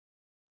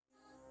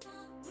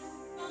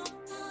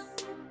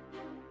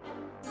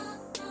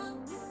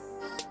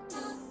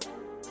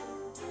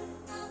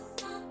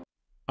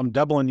I'm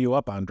doubling you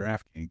up on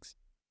DraftKings.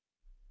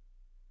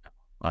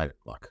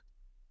 Look,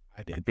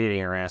 I did. I'm beating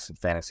your ass in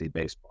fantasy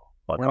baseball.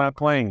 We're not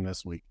playing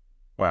this week.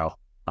 Well,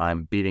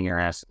 I'm beating your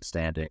ass in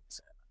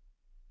standings.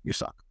 You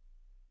suck.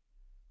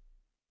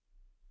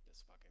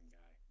 This fucking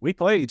guy. We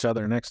play each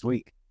other next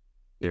week.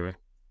 Do we?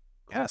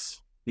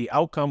 Yes. The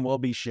outcome will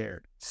be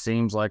shared.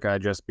 Seems like I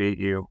just beat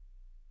you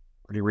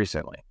pretty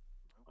recently.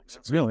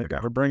 Really?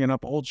 We're bringing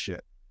up old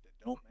shit.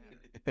 Don't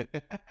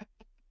matter.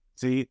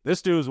 See,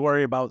 this dude's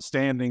worried about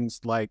standings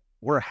like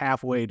we're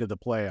halfway to the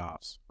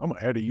playoffs. I'm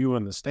ahead of you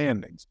in the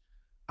standings.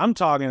 I'm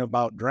talking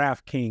about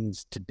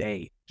DraftKings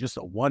today. Just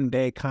a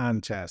one-day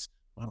contest.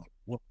 Wow,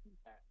 whoop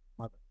that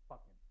motherfucking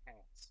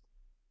ass.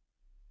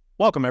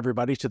 Welcome,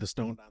 everybody, to the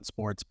Stoned on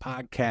Sports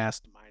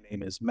podcast. My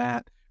name is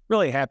Matt.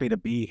 Really happy to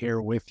be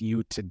here with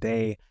you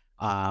today.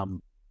 I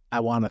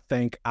want to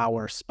thank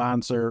our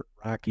sponsor,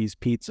 Rocky's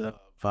Pizza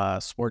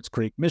of Sports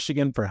Creek,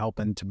 Michigan, for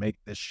helping to make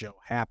this show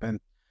happen.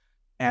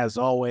 As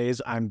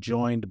always, I'm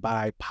joined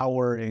by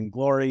Power and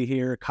Glory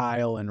here,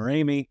 Kyle and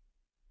Ramey.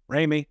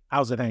 Ramey,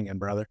 how's it hanging,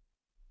 brother?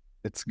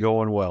 It's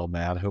going well,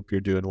 Matt. I hope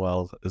you're doing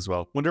well as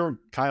well. Wonder,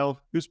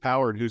 Kyle, who's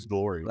Power and who's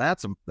Glory?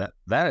 That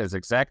is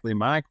exactly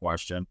my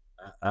question.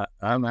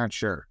 I'm not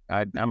sure.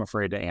 I'm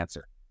afraid to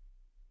answer.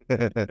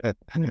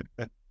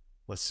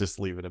 Let's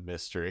just leave it a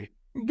mystery.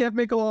 Give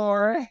me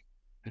glory.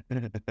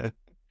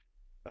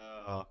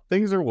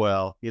 Things are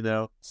well,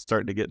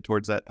 starting to get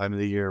towards that time of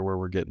the year where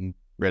we're getting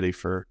ready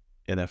for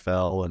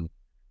NFL and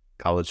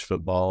college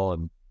football,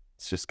 and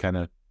it's just kind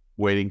of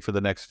waiting for the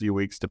next few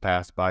weeks to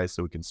pass by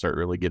so we can start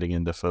really getting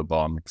into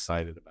football. I'm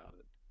excited about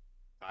it.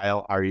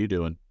 Kyle, how are you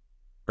doing?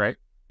 Great.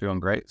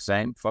 Doing great.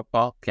 Same.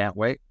 Football. Can't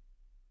wait.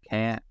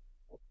 Can't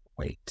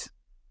wait.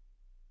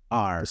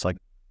 Just like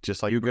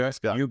you good?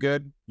 Scott. You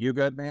good? You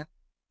good, man?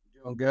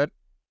 You doing good?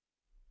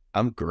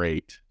 I'm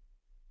great.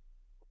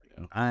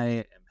 I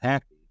am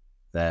happy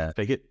that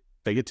fake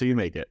it till you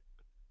make it.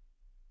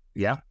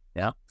 Yeah.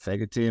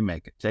 Fake it till you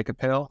make it. Take a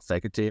pill.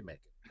 Fake it till you make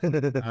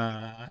it.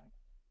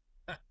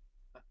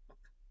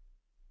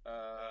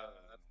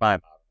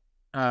 Fine.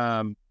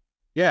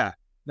 Yeah.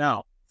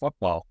 Now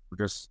football.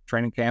 We're just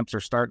training camps are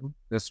starting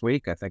this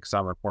week. I think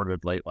some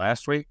reported late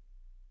last week.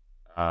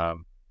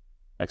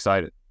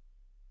 Excited.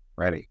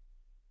 Ready.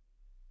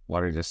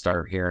 Wanted to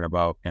start hearing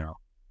about,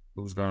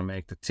 who's going to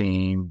make the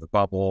team, the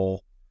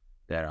bubble,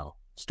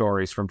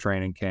 stories from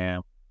training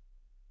camp.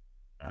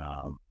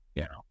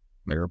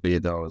 There'll be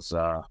those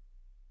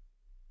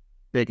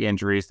big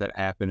injuries that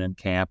happen in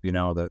camp,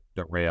 that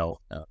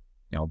derail,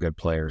 good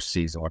players'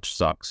 season, which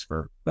sucks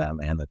for them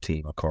and the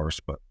team, of course.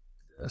 But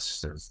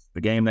this is the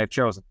game they've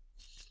chosen.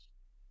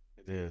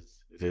 It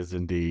is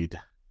indeed.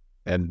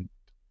 And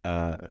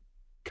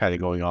kind of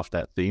going off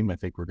that theme, I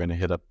think we're going to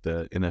hit up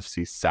the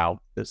NFC South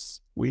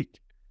this week,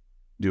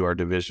 do our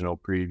divisional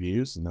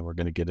previews, and then we're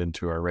going to get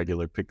into our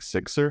regular pick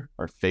sixer,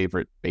 our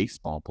favorite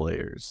baseball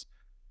players,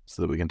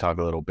 so that we can talk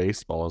a little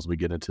baseball as we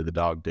get into the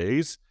dog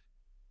days.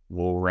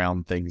 We'll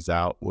round things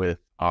out with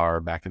our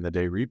back in the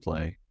day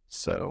replay.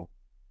 So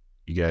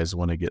you guys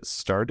want to get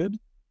started?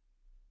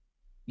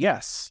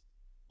 Yes.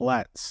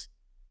 Let's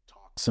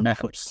talk some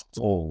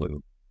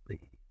absolutely.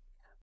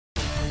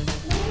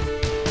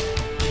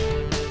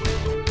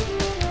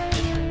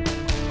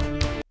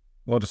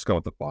 We'll just go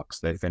with the Bucks.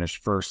 They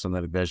finished first in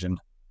the division.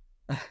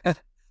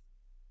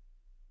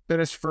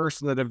 Finished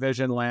first in the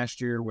division last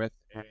year with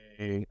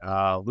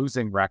a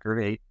losing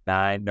record,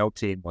 8-9. No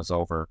team was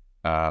over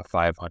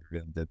 500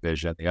 in the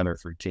division. The other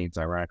three teams,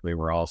 ironically,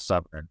 were all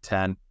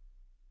 7-10.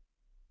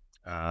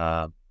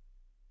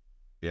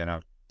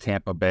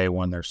 Tampa Bay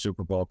won their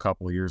Super Bowl a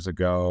couple of years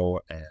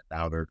ago, and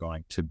now they're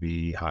going to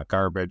be hot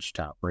garbage.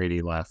 Tom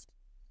Brady left,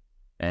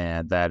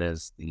 and they're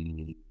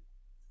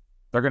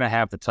going to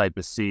have the type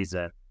of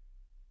season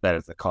that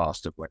is the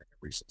cost of winning a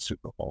recent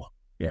Super Bowl.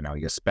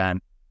 You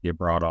spent, you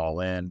brought all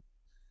in.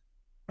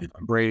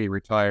 Brady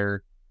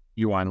retired.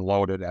 You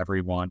unloaded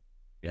everyone.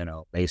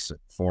 Mason,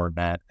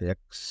 Fournette,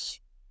 Hicks,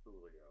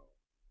 Julio,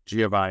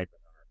 Giovanni,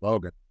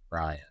 Logan,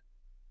 Ryan,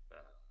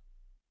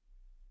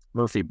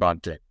 Murphy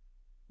Bunting.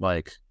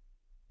 Like,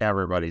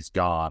 everybody's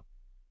gone.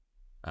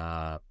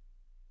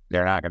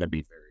 They're not going to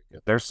be very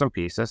good. There's some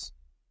pieces,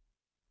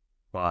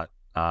 but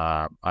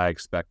I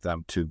expect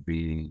them to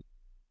be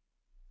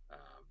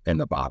in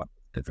the bottom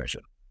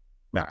division.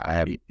 I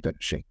haven't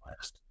finishing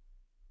last.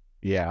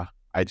 Yeah,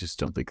 I just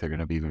don't think they're going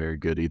to be very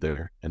good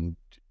either. And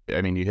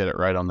I mean, you hit it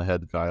right on the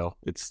head, Kyle.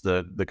 It's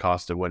the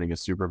cost of winning a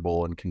Super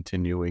Bowl and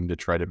continuing to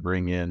try to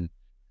bring in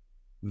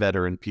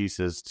veteran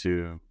pieces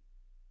to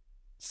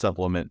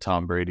supplement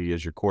Tom Brady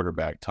as your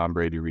quarterback. Tom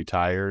Brady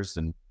retires,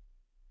 and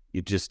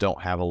you just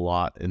don't have a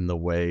lot in the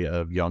way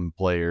of young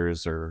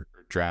players or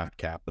draft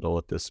capital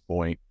at this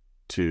point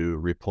to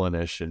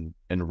replenish and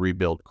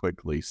rebuild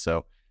quickly.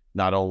 So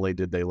not only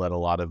did they let a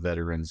lot of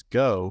veterans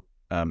go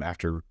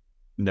after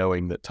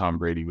knowing that Tom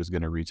Brady was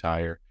going to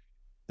retire,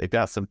 they've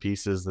got some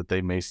pieces that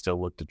they may still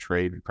look to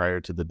trade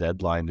prior to the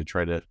deadline to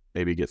try to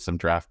maybe get some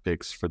draft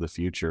picks for the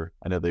future.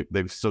 I know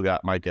they've still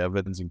got Mike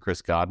Evans and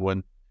Chris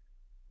Godwin.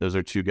 Those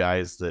are two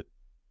guys that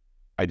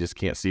I just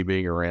can't see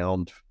being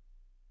around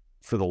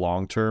for the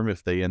long term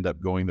if they end up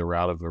going the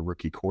route of a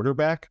rookie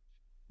quarterback.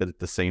 But at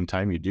the same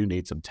time, you do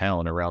need some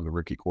talent around the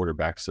rookie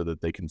quarterback so that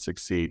they can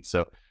succeed.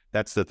 So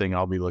that's the thing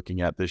I'll be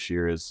looking at this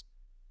year is,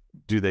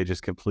 do they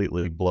just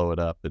completely blow it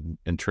up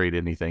and trade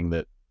anything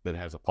that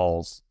has a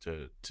pulse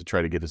to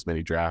try to get as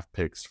many draft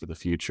picks for the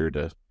future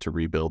to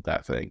rebuild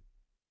that thing?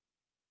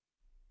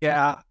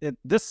 Yeah,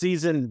 this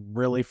season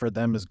really for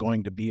them is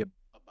going to be about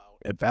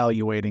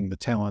evaluating the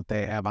talent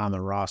they have on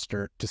the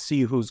roster to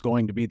see who's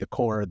going to be the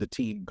core of the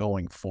team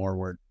going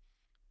forward.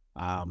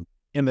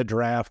 In the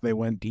draft, they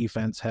went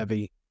defense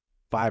heavy.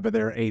 5 of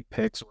their 8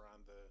 picks were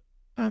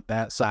on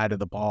that side of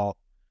the ball.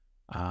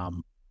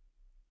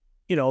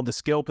 The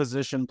skill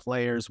position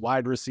players,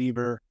 wide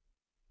receiver,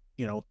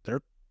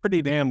 they're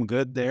pretty damn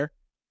good there.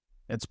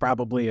 It's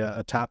probably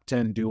a top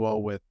 10 duo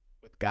with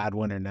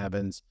Godwin and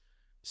Evans.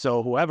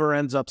 So whoever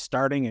ends up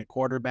starting at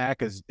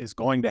quarterback is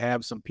going to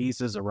have some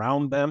pieces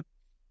around them.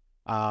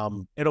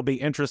 It'll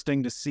be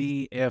interesting to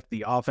see if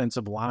the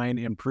offensive line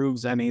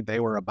improves any. They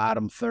were a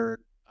bottom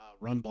third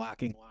run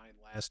blocking line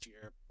last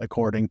year,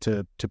 according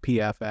to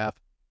PFF.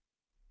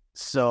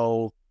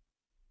 So,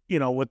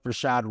 with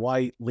Rachaad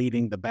White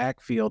leading the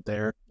backfield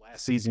there,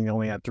 last season he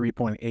only had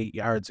 3.8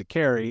 yards a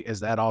carry. Is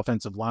that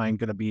offensive line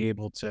going to be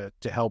able to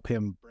help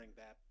him bring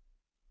that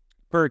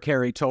per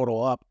carry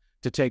total up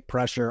to take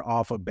pressure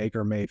off of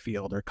Baker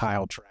Mayfield or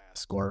Kyle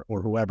Trask or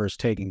whoever's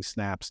taking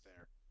snaps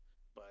there?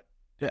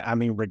 But, I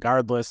mean,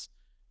 regardless,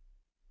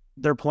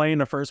 they're playing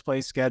a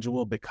first-place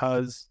schedule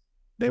because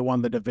they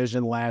won the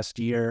division last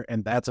year,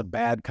 and that's a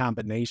bad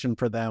combination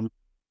for them,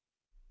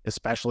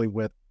 especially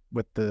with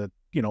the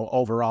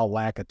overall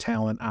lack of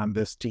talent on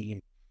this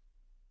team.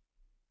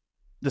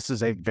 This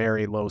is a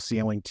very low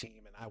ceiling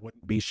team, and I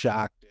wouldn't be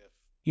shocked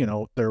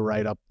if they're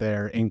right up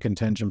there in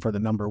contention for the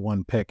number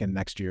 1 pick in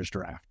next year's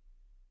draft.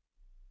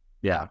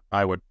 Yeah,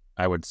 I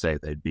would say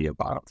they'd be a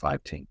bottom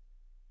 5 team.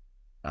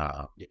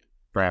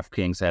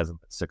 DraftKings has them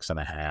at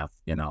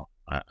 6.5.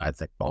 I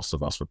think most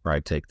of us would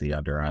probably take the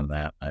under on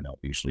that. I know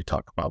we usually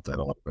talk about that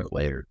a little bit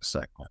later in the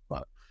segment,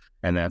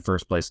 and that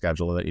first place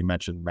schedule that you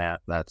mentioned,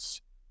 Matt,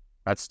 that's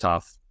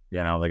tough. They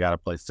got to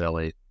play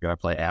Philly, got to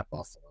play at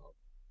Buffalo,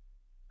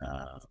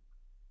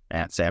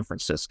 at San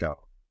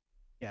Francisco.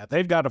 Yeah,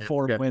 they've got a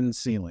 4-win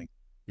ceiling.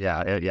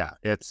 Yeah,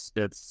 it's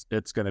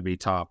going to be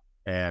tough,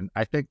 and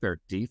I think their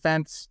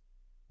defense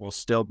will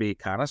still be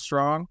kind of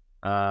strong.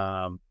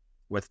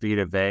 With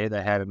Vita Vea,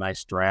 they had a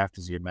nice draft,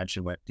 as you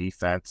mentioned, went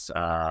defense.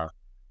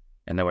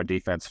 And then went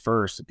defense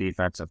first,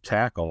 defensive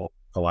tackle,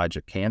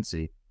 Elijah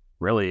Cansey.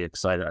 Really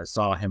excited. I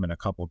saw him in a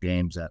couple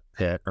games at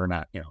Pitt, or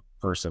not,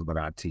 person, but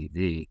on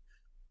TV.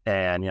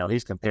 And,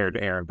 he's compared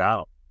to Aaron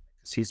Donald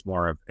because he's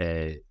more of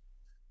a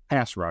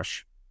pass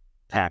rush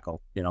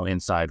tackle,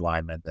 inside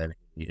lineman than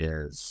he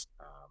is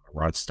a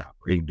run stopper.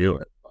 He can do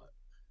it.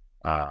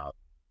 But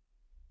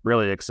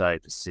really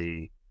excited to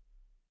see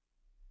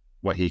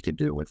what he can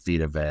do with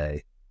Vita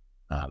Vea.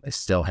 They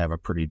still have a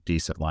pretty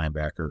decent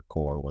linebacker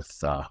core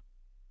with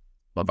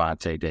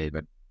Levante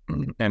David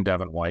and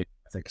Devin White,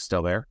 I think, is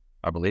still there,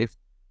 I believe.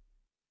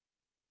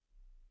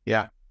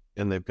 Yeah.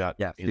 And they've got...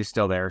 Yeah, he's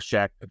still there.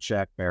 Shaq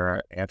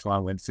Barrett,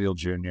 Antoine Winfield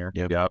Jr.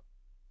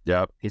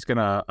 Yep. He's going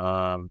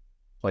to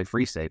play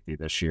free safety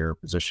this year,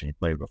 position he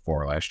played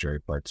before. Last year he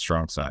played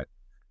strong side.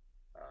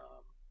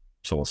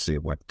 So we'll see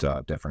what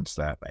difference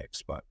that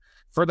makes. But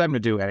for them to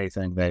do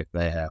anything, they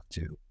have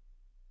to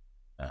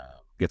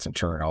get some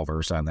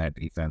turnovers on that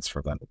defense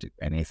for them to do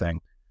anything.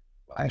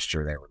 Last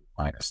year they were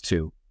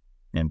 -2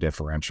 in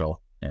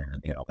differential,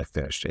 and they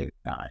finished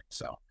 8-9.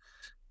 So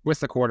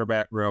with the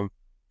quarterback room,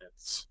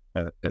 it's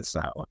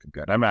not looking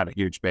good. I'm not a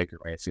huge Baker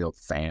Mayfield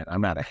fan. I'm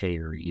not a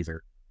hater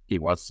either. He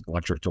was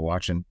electric to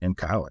watch in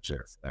college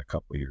there for that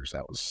couple of years.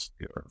 That was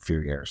a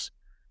few years.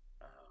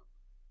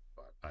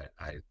 But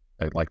I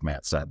like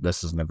Matt said,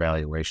 this is an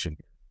evaluation.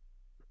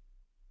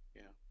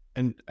 Yeah,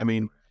 and I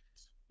mean,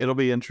 it'll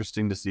be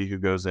interesting to see who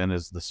goes in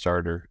as the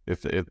starter.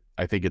 If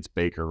I think it's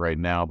Baker right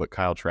now, but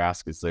Kyle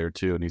Trask is there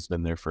too, and he's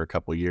been there for a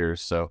couple of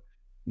years. So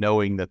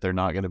knowing that they're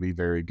not going to be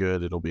very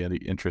good, it'll be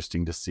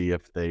interesting to see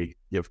if they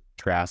give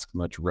Trask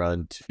much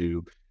run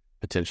to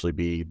potentially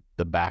be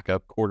the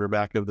backup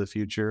quarterback of the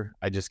future.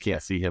 I just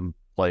can't see him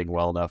playing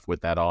well enough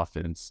with that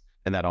offense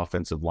and that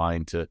offensive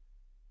line to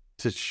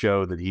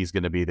show that he's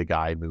going to be the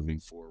guy moving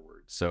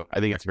forward. So I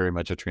think it's very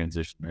much a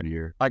transition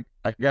year. I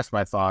guess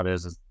my thought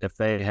is if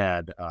they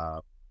had,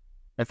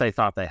 if they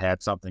thought they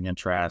had something in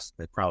Trask,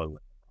 they probably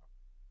would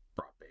have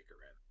brought Baker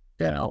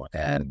in,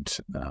 and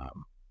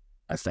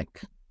I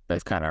think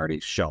they've kind of already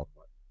shown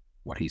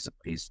what he's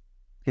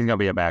going to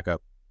be a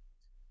backup.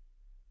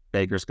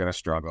 Baker's going to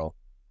struggle.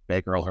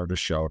 Baker will hurt his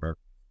shoulder.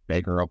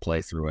 Baker will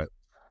play through it.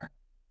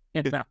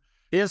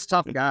 He's a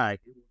tough guy.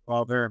 He will go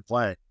out there and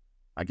play.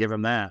 I give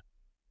him that.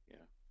 Yeah,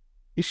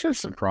 he showed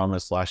some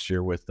promise last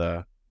year with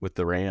the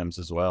Rams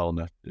as well in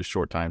a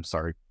short time.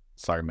 Sorry,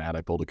 Matt,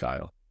 I pulled a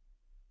Kyle.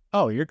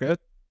 Oh, you're good.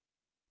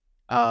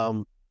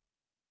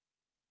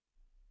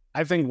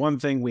 I think one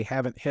thing we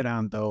haven't hit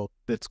on, though,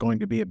 that's going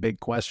to be a big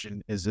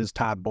question is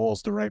Todd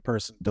Bowles the right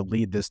person to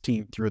lead this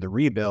team through the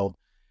rebuild?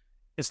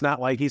 It's not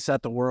like he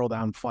set the world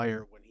on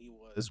fire when he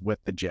was with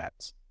the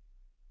Jets.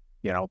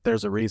 You know,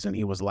 there's a reason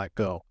he was let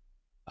go.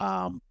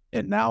 And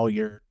now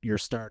you're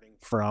starting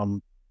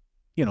from,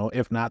 you know,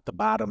 if not the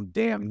bottom,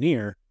 damn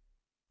near,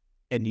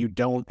 and you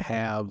don't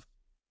have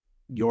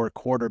your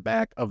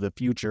quarterback of the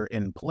future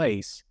in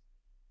place.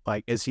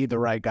 Like, is he the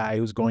right guy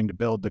who's going to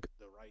build the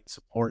right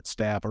support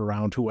staff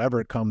around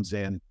whoever comes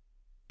in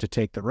to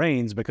take the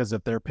reins? Because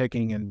if they're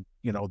picking in,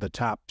 you know, the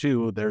top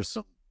two, there's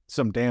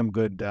some damn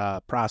good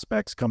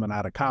prospects coming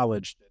out of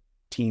college that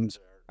teams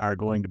are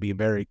going to be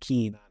very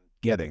keen on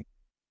getting.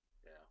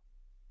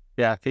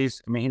 Yeah,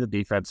 he's a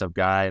defensive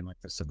guy, and like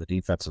I said, the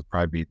defense will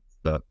probably be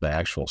the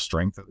actual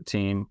strength of the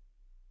team.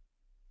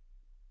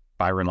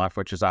 Byron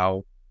Leftwich is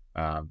out.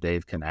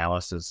 Dave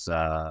Canales is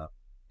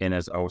in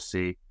as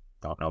OC.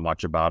 Don't know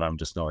much about him.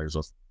 Just know he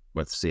was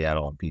with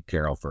Seattle and Pete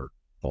Carroll for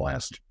the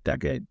last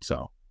decade.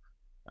 So,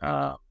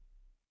 not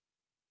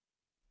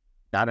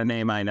a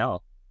name I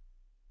know.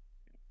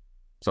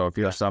 So if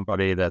you're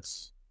somebody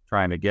that's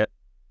trying to get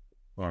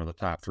one of the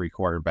top 3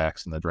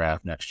 quarterbacks in the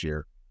draft next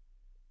year,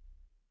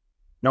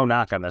 no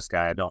knock on this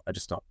guy. I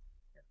just don't.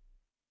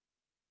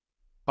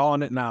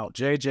 Calling it now.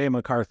 J.J.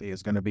 McCarthy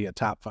is going to be a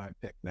top 5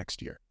 pick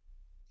next year.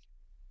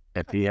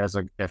 If he has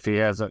a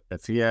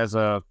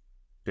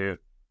dude,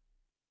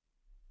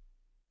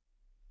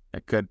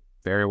 it could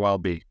very well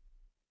be.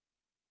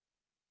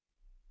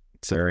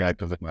 It's very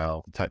active.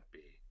 Well, Type B.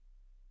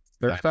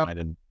 There's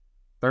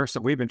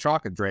some. We've been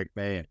talking Drake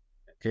May and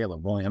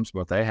Caleb Williams,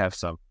 but they have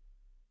some,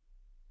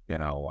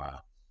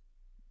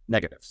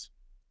 negatives.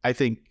 I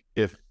think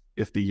if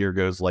the year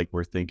goes like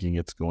we're thinking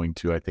it's going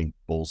to, I think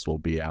Bulls will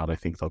be out. I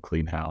think they'll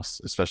clean house,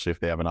 especially if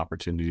they have an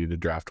opportunity to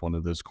draft one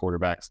of those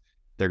quarterbacks.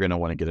 They're going to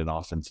want to get an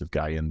offensive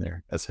guy in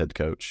there as head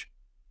coach.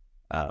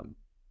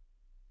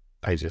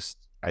 I just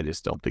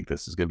don't think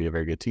this is going to be a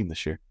very good team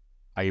this year.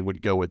 I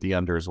would go with the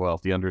under as well.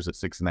 If the under's at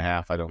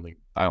 6.5, I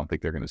don't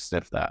think they're going to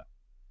sniff that.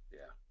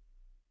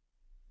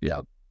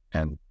 Yeah,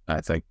 and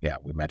I think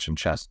we mentioned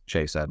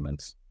Chase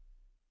Edmonds.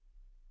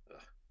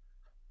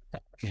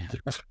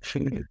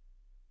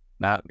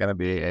 Not going to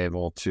be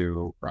able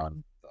to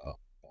run the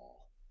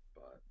ball,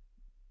 but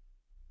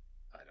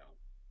I don't.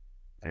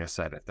 Like I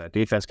said, if that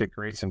defense could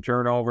create some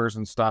turnovers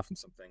and stuff and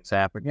some things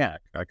happen,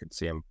 I could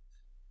see him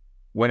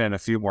winning a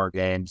few more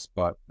games,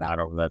 but not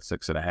over that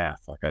 6.5.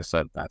 Like I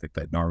said, I think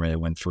they'd normally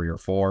win 3 or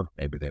 4.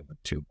 Maybe they win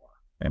 2 more.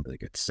 Maybe they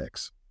get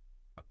 6.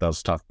 But that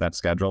was tough, that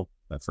schedule,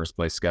 that first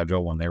place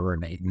schedule when they were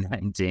in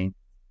 8-19.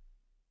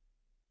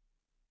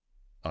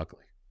 Ugly.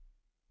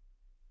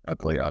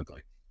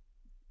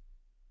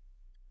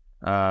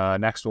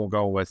 Next, we'll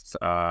go with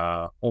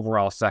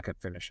overall second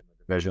finish in the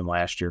division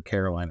last year,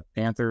 Carolina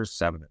Panthers,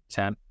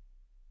 7-10.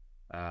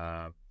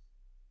 I'm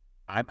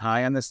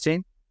high on this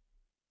team.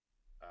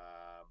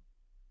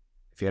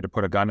 If you had to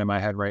put a gun in my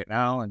head right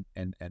now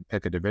and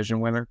pick a division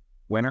winner,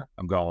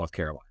 I'm going with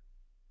Carolina.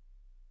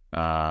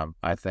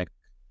 I think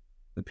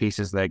the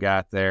pieces they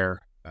got there,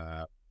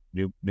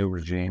 new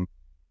regime.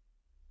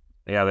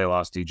 Yeah, they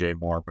lost DJ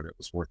Moore, but it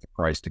was worth the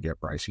price to get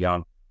Bryce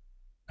Young.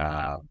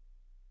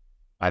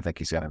 I think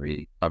he's going to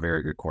be a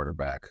very good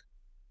quarterback,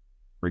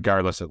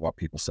 regardless of what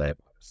people say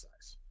about his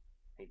size.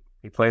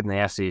 He played in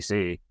the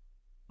SEC.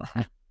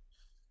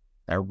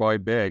 Everybody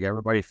big,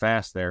 everybody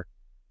fast there.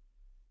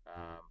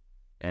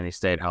 And he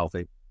stayed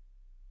healthy.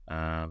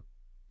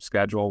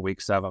 Schedule,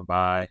 week 7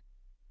 bye.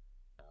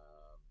 I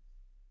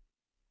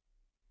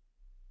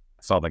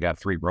saw they got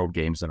 3 road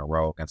games in a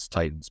row against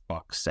Titans,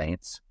 Bucks,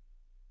 Saints.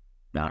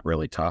 Not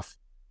really tough.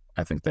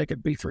 I think they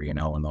could be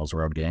 3-0 in those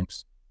road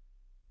games,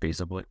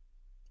 feasibly.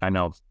 I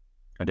know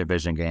a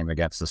division game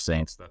against the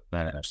Saints,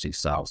 that NFC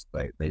South,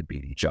 they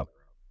beat each other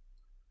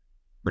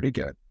pretty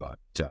good, but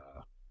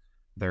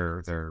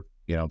they're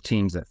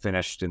teams that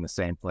finished in the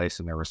same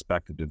place in their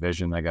respective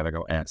division. They got to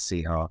go at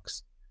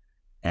Seahawks,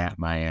 at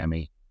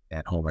Miami,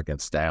 at home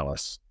against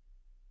Dallas.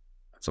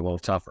 It's a little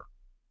tougher.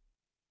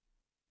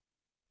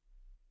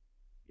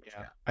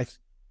 Yeah,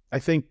 I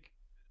think.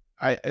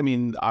 I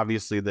mean,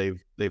 obviously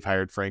they've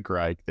hired Frank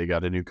Reich. They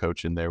got a new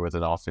coach in there with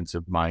an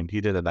offensive mind. He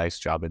did a nice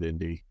job at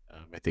Indy.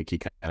 I think he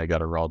kind of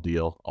got a raw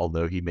deal,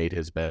 although he made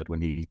his bed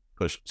when he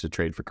pushed to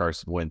trade for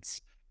Carson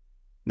Wentz.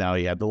 Now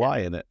he had to lie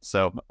in it.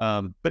 So,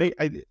 but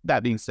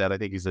that being said, I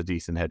think he's a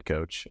decent head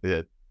coach.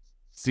 It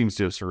seems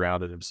to have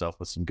surrounded himself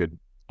with some good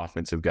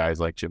offensive guys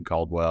like Jim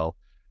Caldwell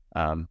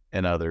and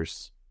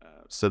others.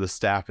 So the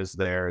staff is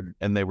there,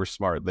 and they were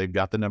smart. They've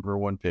got the number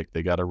 1 pick.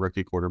 They got a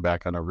rookie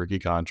quarterback on a rookie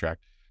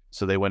contract.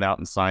 So they went out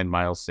and signed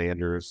Miles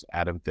Sanders,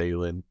 Adam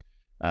Thielen,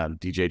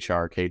 DJ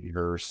Chark, Hayden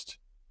Hurst.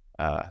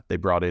 They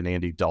brought in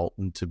Andy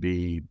Dalton to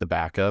be the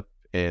backup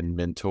and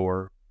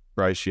mentor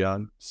Bryce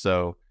Young.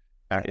 So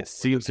it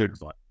seems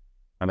excellent.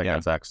 I think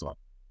that's excellent.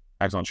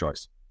 Excellent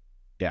choice.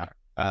 Yeah.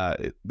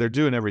 They're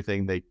doing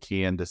everything they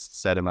can to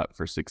set him up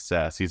for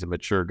success. He's a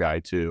mature guy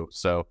too.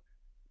 So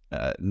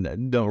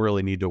don't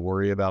really need to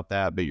worry about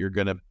that, but you're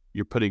going to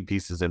you're putting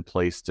pieces in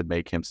place to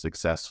make him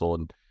successful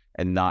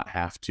and not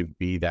have to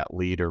be that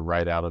leader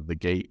right out of the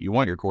gate. You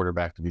want your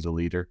quarterback to be the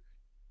leader,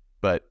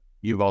 but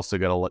you've also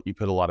got to you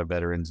put a lot of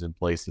veterans in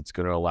place that's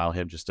going to allow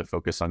him just to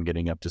focus on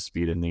getting up to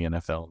speed in the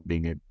NFL and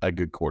being a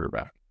good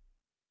quarterback.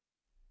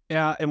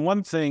 Yeah, and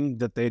one thing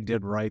that they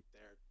did right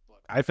there,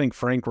 look, I think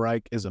Frank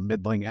Reich is a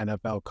middling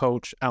NFL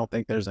coach. I don't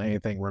think there's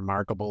anything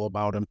remarkable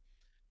about him,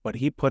 but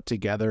he put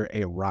together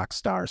a rock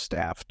star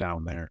staff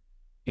down there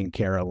in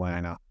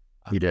Carolina.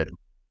 He did.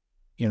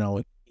 You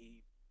know,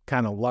 he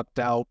kind of lucked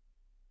out.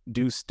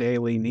 Deuce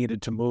Staley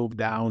needed to move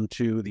down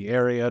to the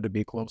area to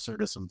be closer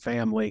to some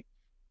family.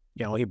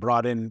 You know, he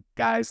brought in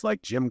guys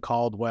like Jim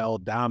Caldwell,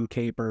 Dom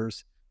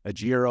Capers,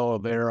 Ajiro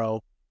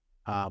Avero,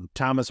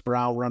 Thomas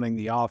Brown running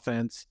the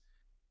offense.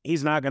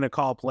 He's not going to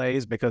call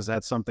plays because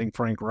that's something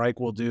Frank Reich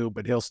will do,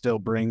 but he'll still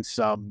bring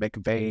some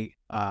McVay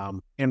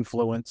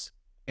influence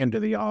into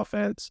the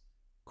offense.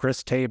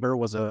 Chris Tabor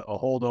was a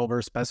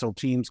holdover special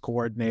teams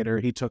coordinator.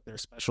 He took their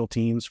special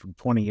teams from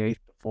 28th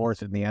to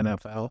 4th in the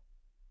NFL.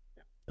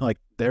 Like,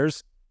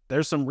 there's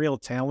some real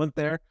talent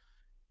there.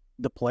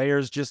 The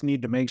players just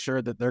need to make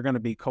sure that they're going to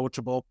be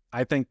coachable.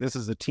 I think this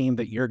is a team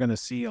that you're going to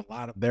see a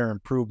lot of their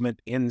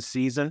improvement in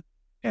season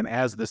and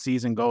as the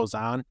season goes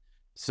on.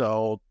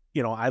 So,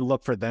 you know, I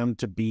look for them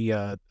to be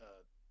a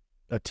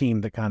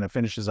team that kind of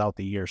finishes out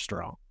the year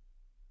strong.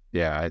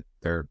 Yeah,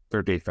 their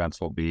defense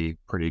will be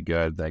pretty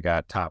good. They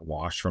got Todd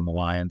Wash from the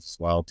Lions as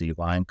well,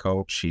 D-line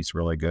coach. He's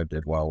really good,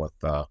 did well with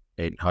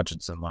Aiden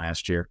Hutchinson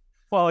last year.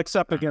 Well,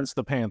 except against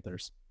the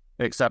Panthers.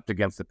 Except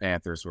against the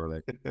Panthers, where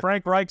they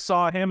Frank Reich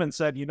saw him and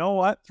said, you know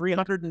what,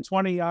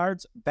 320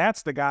 yards,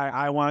 that's the guy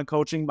I want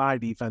coaching my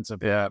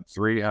defensive. Yeah,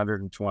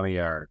 320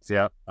 yards.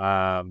 Yep.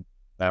 That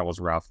was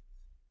rough.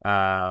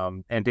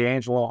 And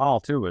D'Angelo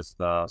Hall, too, is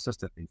the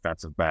assistant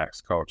defensive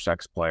backs coach,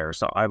 ex-player.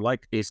 So I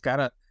like, it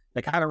kind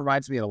of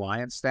reminds me of the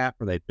Lions staff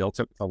where they built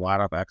it with a lot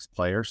of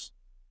ex-players.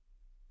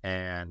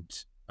 And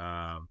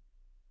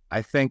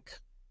I think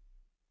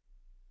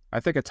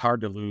it's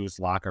hard to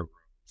lose locker rooms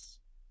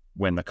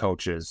when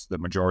the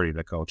majority of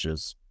the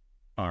coaches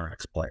are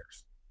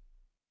ex-players.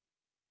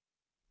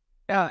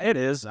 Yeah, it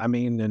is. I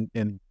mean,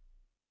 and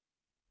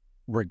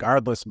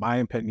regardless, my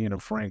opinion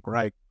of Frank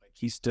Reich, like,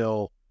 he's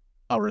still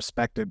a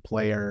respected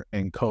player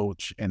and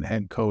coach and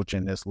head coach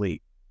in this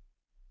league.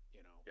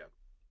 You know,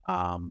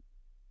 yeah.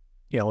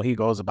 You know, he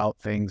goes about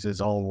things his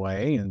own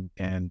way,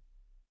 and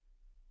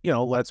you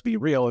know, let's be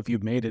real. If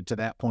you've made it to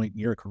that point in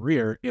your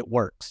career, it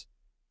works.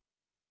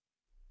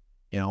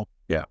 You know,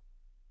 yeah.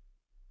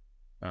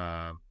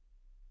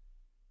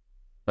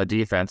 The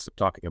defense,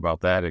 talking about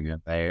that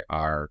again, they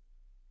are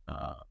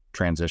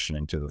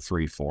transitioning to the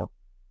 3-4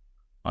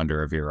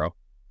 under Avero.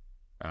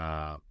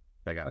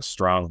 They got a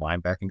strong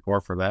linebacking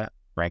core for that.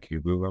 Frank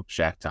Ugugo,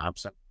 Shaq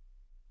Thompson,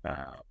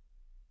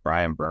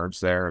 Brian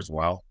Burns there as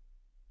well.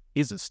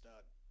 He's a stud.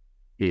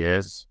 He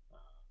is.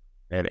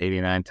 They had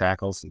 89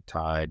 tackles and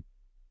tied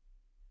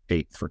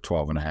 8th for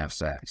 12.5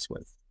 sacks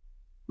with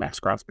Max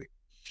Crosby.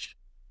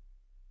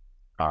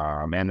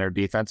 And their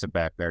defensive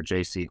back there,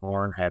 J.C.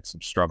 Horn, had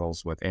some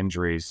struggles with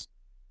injuries.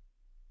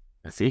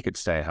 If he could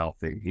stay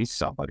healthy, he's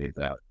somebody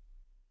that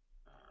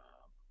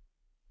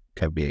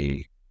could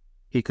be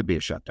a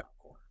shutdown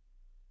corner.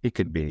 He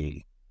could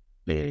be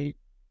a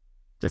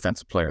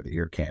defensive player of the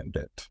year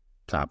candidate,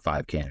 top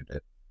 5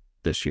 candidate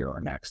this year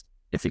or next,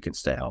 if he can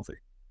stay healthy.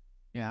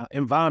 Yeah,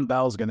 and Von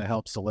Bell's going to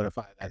help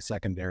solidify that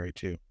secondary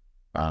too.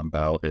 Von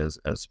Bell is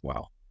as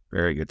well.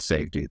 Very good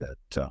safety that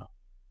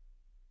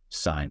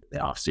signed in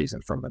the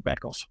offseason from the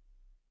Bengals.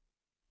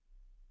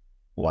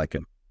 Like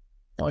him.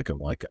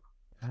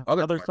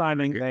 Other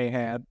signing they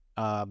had,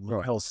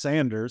 Will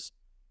Sanders.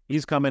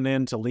 He's coming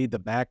in to lead the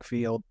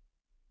backfield.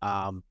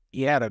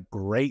 He had a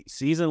great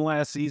season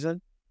last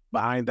season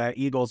behind that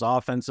Eagles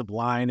offensive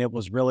line. It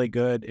was really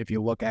good if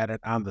you look at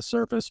it on the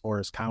surface or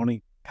his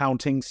counting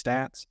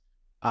stats.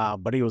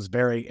 But he was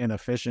very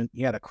inefficient.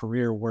 He had a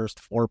career worst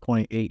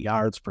 4.8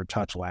 yards per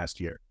touch last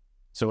year.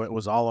 So it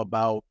was all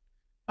about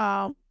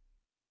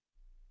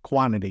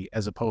quantity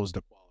as opposed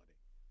to quality.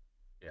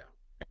 Yeah.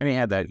 And he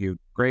had that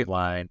great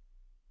line.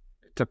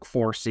 It took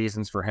 4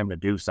 seasons for him to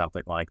do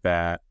something like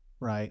that.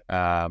 Right.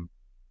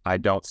 I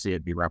don't see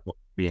it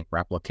being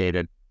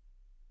replicated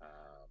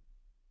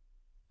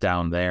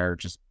down there.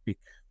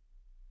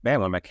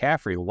 Man, when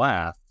McCaffrey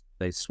left,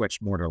 they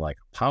switched more to like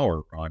a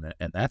power run,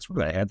 and that's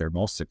where they had their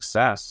most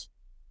success.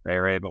 They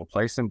were able to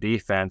play some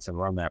defense and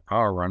run that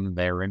power run, and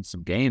they were in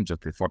some games in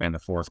the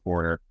fourth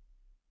quarter.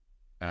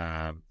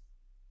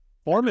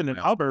 Foreman and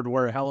Hubbard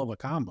were a hell of a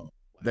combo.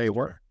 They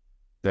were.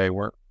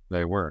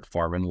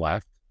 Foreman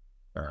left.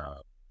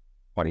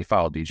 But he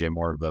followed DJ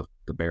Moore to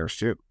the Bears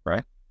too,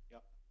 right?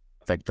 Yep.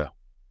 I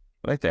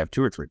think they have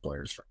 2 or 3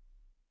 players from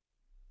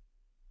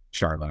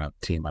Charlotte on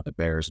the team on the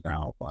Bears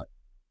now. But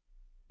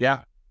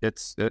yeah,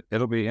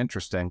 it'll be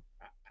interesting.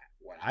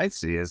 What I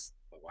see is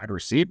the wide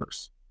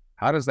receivers.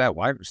 How does that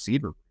wide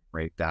receiver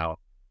break down?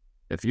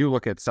 If you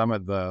look at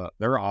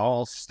they're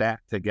all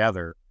stacked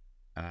together,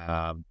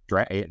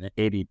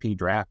 ADP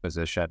draft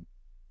position,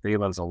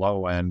 Thielen's a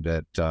low end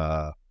at,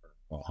 well,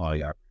 how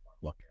you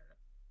look at it,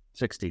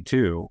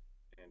 62,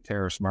 and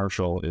Terrace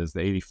Marshall is the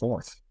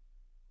 84th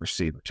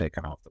receiver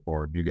taken off the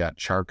board. You got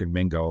Chark and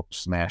Mingo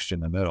smashed in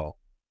the middle.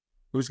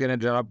 Who's going to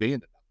end up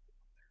being?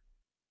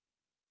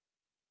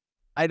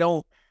 I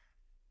don't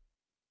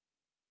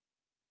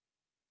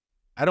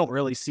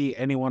really see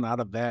anyone out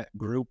of that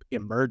group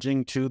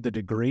emerging to the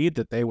degree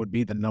that they would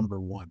be the number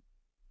one,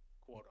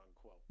 quote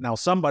unquote. Now,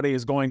 somebody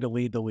is going to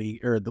lead the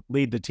league or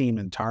lead the team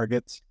in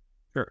targets.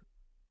 Sure.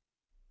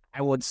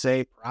 I would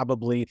say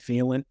probably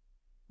Thielen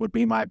would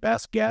be my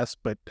best guess,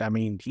 but I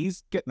mean,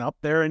 he's getting up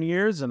there in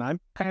years, and I'm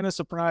kind of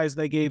surprised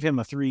they gave him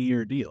a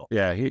 3-year deal.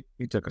 Yeah, he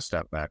took a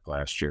step back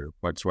last year.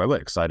 What's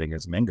really exciting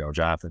is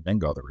Jonathan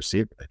Mingo, the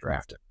receiver they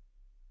drafted.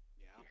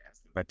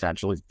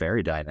 Potentially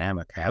very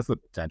dynamic, has the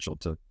potential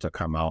to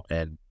come out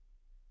and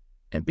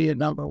be a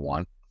number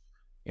one.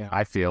 Yeah,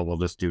 I feel we'll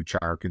just do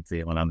Chark and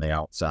Thielen on the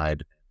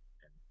outside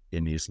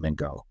and use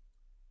Mingo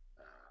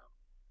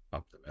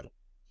up the middle.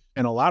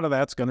 And a lot of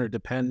that's going to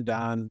depend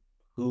on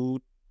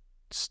who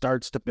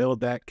starts to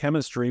build that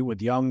chemistry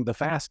with Young the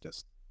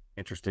fastest.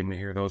 Interesting to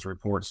hear those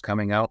reports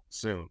coming out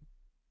soon.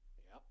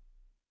 Yep.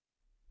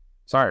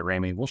 Sorry,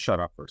 Ramey, we'll shut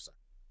up for a second.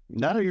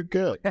 No, you're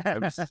good.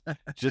 I'm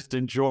just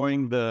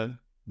enjoying the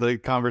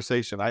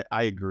conversation.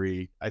 I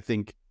agree. I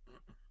think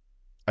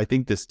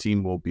this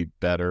team will be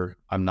better.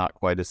 I'm not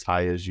quite as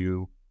high as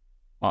you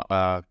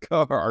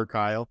or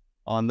Kyle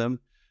on them.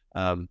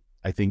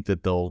 I think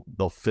that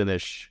they'll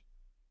finish.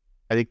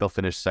 I think they'll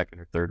finish second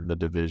or third in the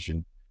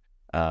division.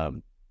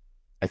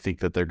 I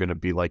think that they're going to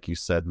be, like you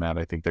said, Matt,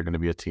 I think they're going to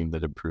be a team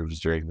that improves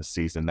during the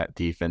season. That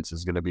defense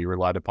is going to be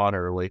relied upon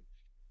early.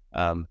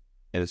 And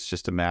it's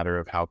just a matter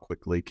of how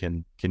quickly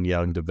can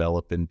Young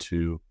develop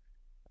into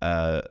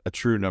a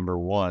true number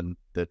one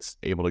that's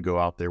able to go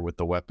out there with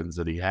the weapons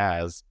that he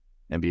has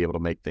and be able to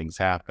make things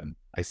happen.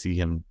 I see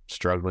him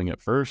struggling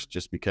at first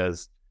just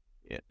because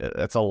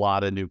that's a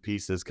lot of new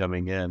pieces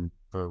coming in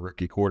for a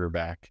rookie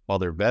quarterback. While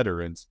they're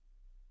veterans,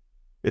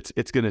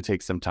 it's going to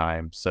take some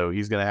time. So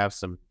he's going to have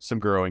some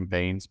growing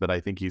pains, but I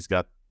think he's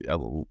got,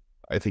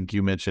 I think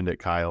you mentioned it,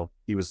 Kyle.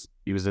 He was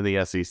in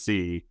the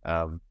SEC.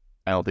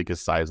 I don't think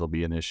his size will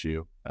be an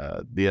issue.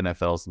 The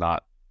NFL's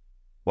not,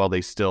 while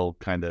they still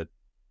kind of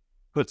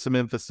put some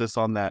emphasis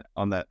on that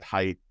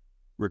height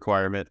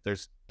requirement,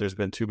 there's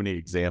been too many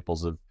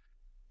examples of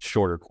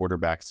shorter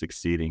quarterbacks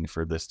succeeding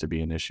for this to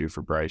be an issue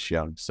for Bryce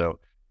Young. So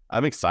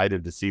I'm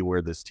excited to see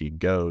where this team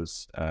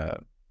goes.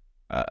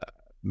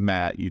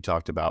 Matt, you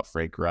talked about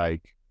Frank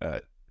Reich.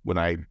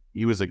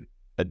 He was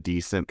a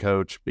decent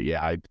coach, but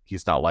yeah,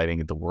 he's not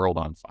lighting the world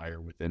on fire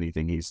with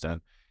anything he's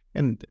done.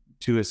 And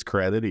to his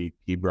credit,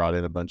 he brought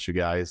in a bunch of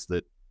guys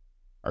that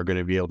are going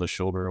to be able to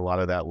shoulder a lot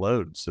of that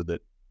load so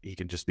that he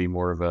can just be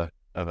more of a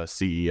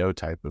CEO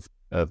type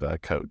of a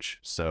coach.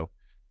 So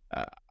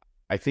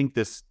I think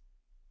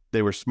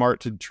they were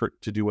smart to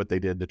do what they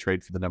did, to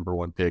trade for the number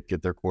one pick,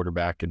 get their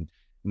quarterback, and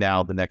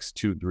now the next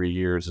 2-3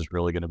 years is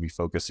really going to be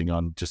focusing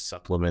on just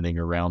supplementing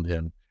around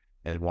him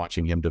and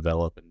watching him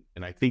develop.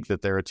 And I think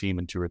that they're a team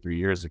in 2 or 3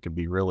 years that could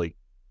be really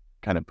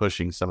kind of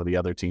pushing some of the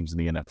other teams in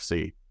the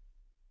NFC.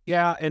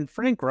 Yeah, and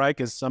Frank Reich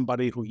is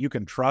somebody who you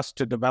can trust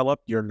to develop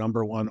your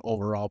number one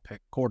overall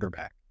pick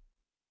quarterback.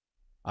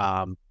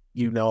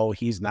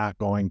 He's not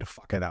going to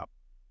fuck it up.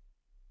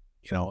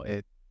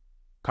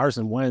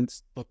 Carson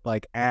Wentz looked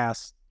like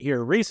ass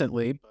here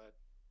recently, but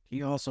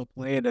he also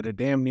played at a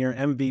damn near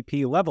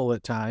MVP level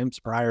at times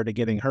prior to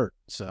getting hurt.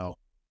 So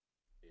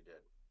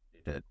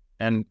he did.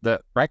 And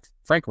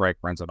Frank Reich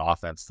runs an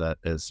offense that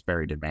is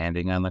very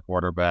demanding on the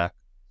quarterback.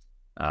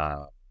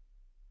 A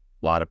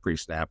lot of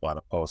pre-snap, a lot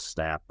of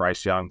post-snap.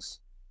 Bryce Young's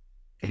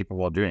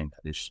capable of doing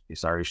that.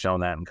 He's already shown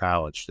that in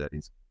college, that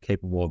he's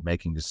capable of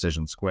making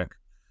decisions quick,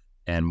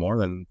 and more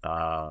than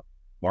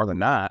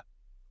not,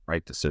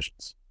 right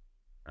decisions.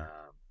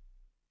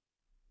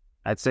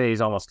 I'd say he's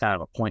almost kind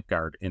of a point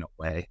guard in a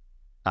way.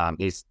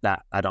 He's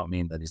not. I don't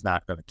mean that he's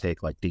not going to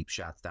take like deep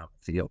shots down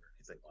the field.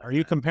 Are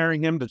you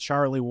comparing him to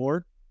Charlie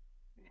Ward?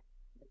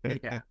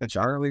 Yeah,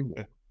 Charlie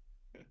Ward.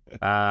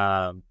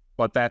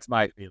 But that's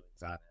my feelings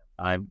on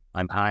him.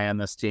 I'm high on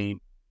this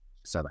team,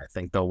 so I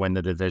think they'll win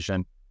the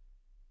division.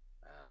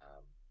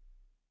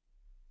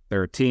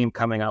 They're a team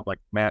coming up, like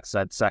Matt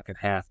said, second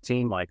half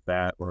team like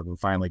that, where we'll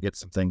finally get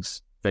some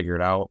things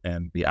figured out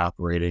and be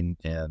operating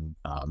in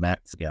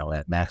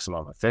at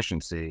maximum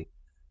efficiency,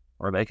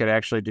 or they could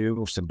actually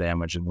do some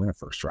damage and win a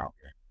first round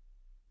game,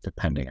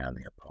 depending on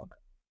the opponent.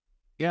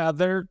 Yeah,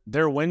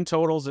 their win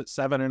totals at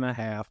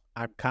 7.5.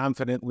 I'm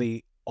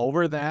confidently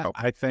over that. Oh.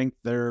 I think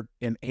they're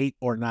an 8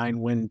 or 9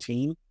 win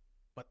team,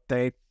 but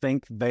they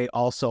think they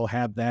also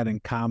have that in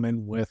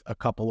common with a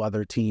couple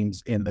other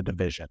teams in the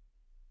division.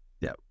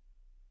 Yeah,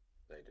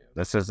 they do.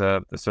 This is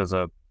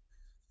a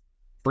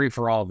free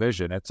for all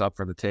vision. It's up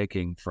for the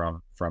taking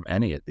from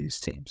any of these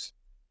teams,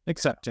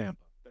 except Tampa.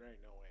 There ain't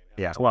no way.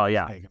 Yeah, well,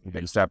 yeah,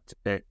 except.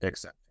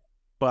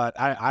 But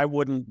I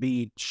wouldn't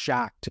be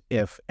shocked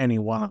if any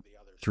one of the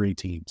other 3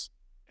 teams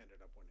ended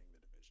up winning the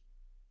division.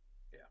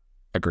 Yeah,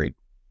 agreed.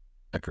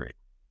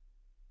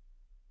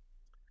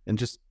 And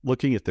just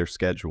looking at their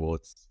schedule,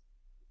 it's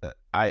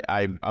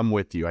I'm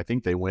with you. I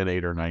think they win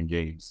 8 or 9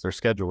 games. Their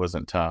schedule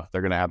isn't tough.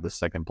 They're going to have the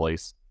second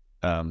place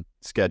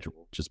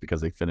schedule just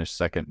because they finished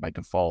second by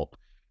default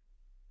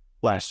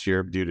last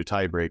year due to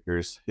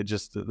tiebreakers. It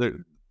just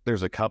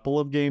there's a couple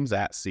of games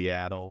at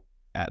Seattle,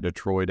 at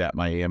Detroit, at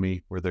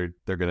Miami where they're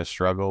going to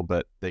struggle,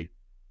 but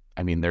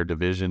their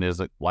division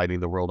isn't lighting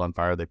the world on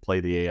fire. They play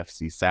the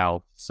AFC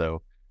South,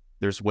 so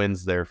there's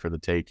wins there for the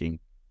taking.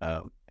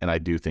 And I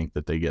do think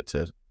that they get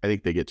to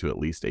at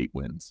least 8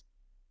 wins.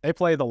 They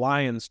play the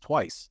Lions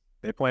twice.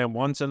 They play them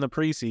once in the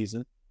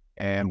preseason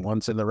and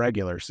once in the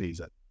regular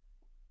season.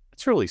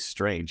 It's really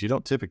strange. You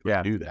don't typically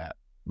do that.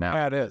 No.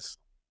 Yeah, it is.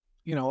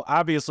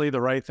 Obviously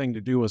the right thing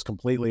to do was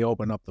completely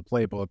open up the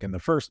playbook in the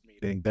first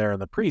meeting there in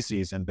the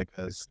preseason,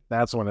 because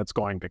that's when it's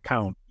going to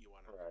count. You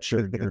want to make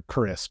sure you're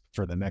crisp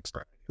for the next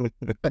round.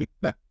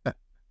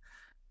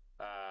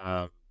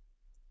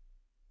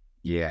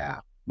 Yeah.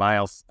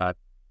 Miles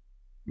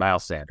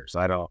Sanders.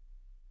 I don't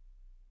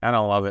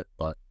love it,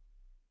 but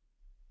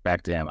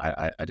back to him,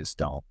 I just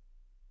don't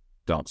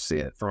see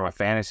it. From a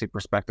fantasy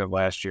perspective,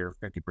 last year,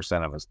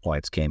 50% of his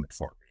points came in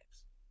 4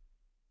 games.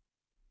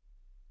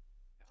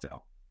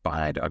 So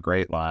behind a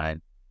great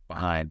line,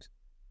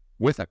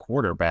 with a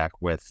quarterback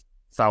with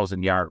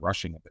 1,000-yard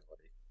rushing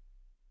ability.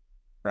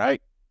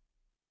 Right?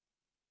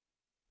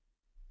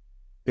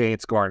 He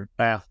ain't scoring.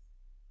 I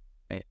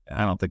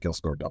don't think he'll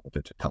score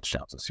double-digit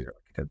touchdowns this year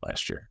like he did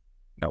last year.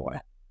 No way.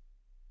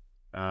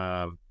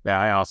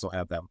 I also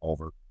have them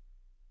over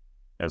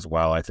as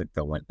well. I think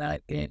they'll win 9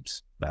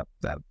 games. That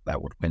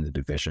would win the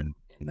division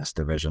in this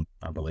division,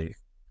 I believe.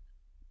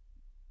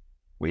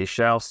 We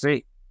shall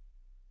see.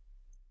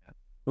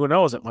 Who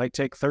knows? It might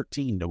take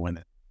 13 to win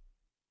it.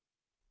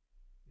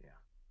 Yeah.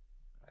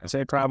 I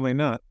say probably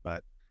not,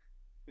 but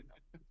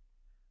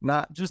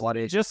not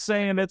just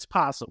saying it's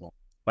possible.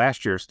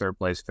 Last year's third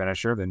place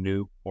finisher, the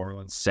New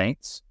Orleans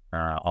Saints,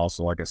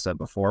 also, like I said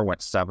before,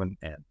 went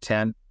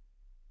 7-10.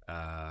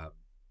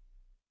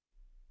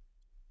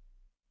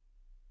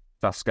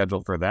 Tough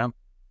schedule for them.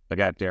 They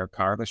got Derek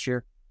Carr this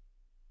year.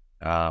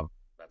 That's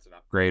an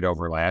upgrade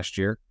over last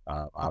year,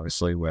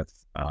 obviously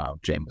with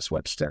Jameis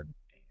Winston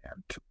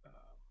and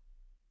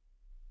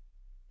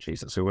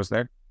Jesus, who was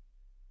there?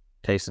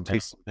 Taysom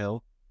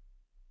Hill.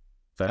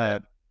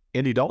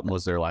 Andy Dalton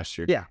was there last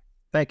year. Yeah,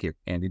 thank you,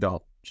 Andy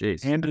Dalton.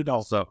 Jeez, Andy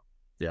Dalton. So,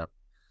 yeah,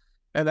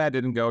 and that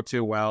didn't go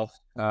too well.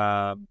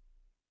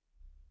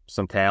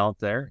 Some talent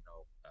there.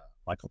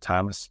 Michael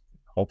Thomas,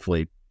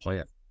 hopefully play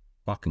a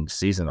fucking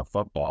season of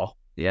football.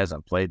 He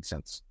hasn't played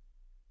since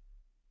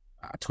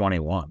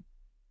 21,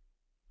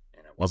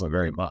 and it wasn't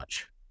very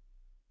much.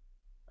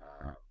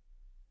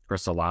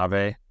 Chris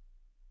Olave,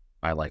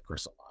 I like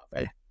Chris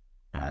Olave.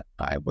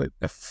 I would,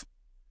 if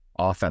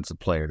offensive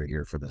player of the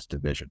year for this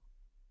division,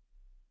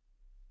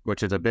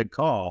 which is a big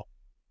call,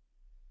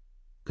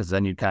 because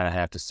then you kind of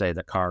have to say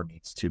the Carr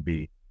needs to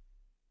be,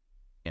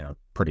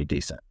 pretty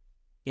decent.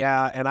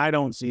 Yeah, and I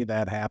don't see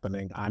that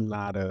happening. I'm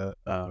not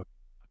a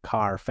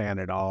Carr fan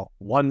at all.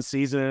 One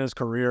season in his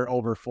career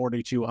over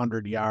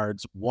 4,200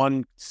 yards.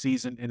 One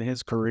season in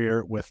his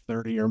career with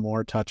 30 or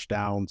more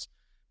touchdowns.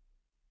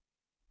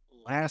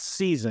 Last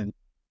season,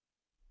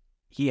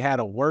 he had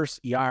a worse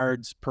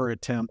yards per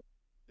attempt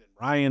than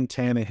Ryan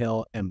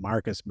Tannehill and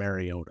Marcus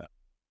Mariota.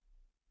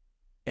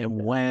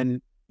 And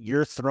when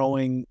you're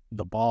throwing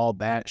the ball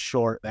that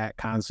short, that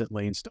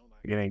constantly, and still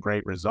not getting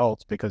great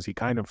results because he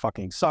kind of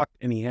fucking sucked,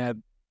 and he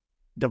had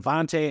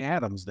Devontae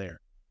Adams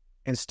there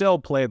and still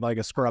played like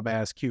a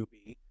scrub-ass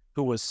QB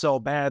who was so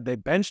bad they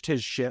benched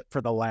his shit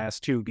for the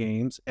last 2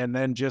 games and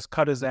then just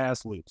cut his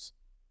ass loose.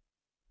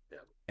 Yeah.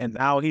 And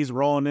now he's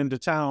rolling into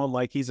town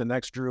like he's the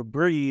next Drew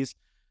Brees.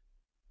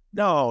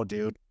 No,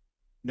 dude.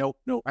 Nope.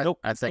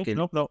 I think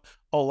nope.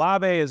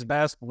 Olave is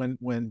best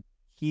when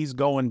he's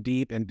going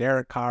deep, and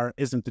Derek Carr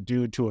isn't the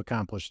dude to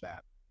accomplish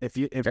that.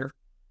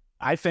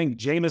 I think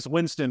Jameis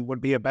Winston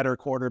would be a better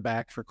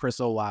quarterback for Chris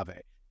Olave.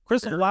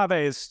 Chris Olave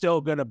is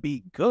still going to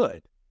be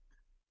good,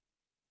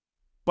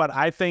 but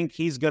I think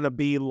he's going to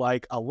be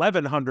like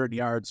 1,100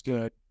 yards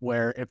good,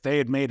 where if they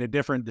had made a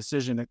different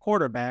decision at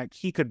quarterback,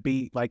 he could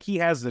be like, he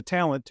has the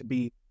talent to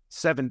be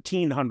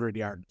 1,700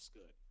 yards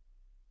good.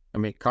 I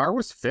mean, Carr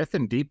was 5th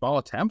in deep ball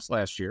attempts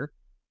last year.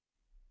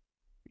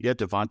 You get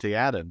Devontae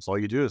Adams. All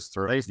you do is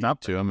throw deep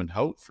to him and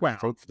hope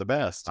for the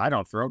best. I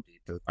don't throw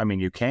deep. I mean,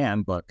 you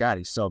can, but God,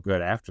 he's so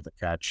good after the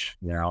catch.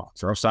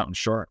 Throw something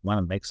short, want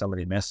to make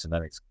somebody miss, and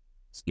then it's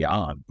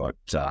gone. But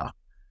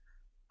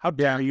how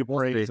dare you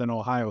praise an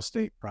Ohio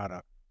State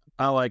product?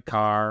 I like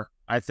Carr.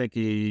 I think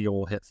he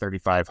will hit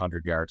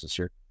 3,500 yards this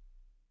year.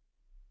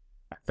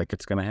 I think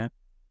it's going to happen.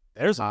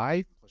 There's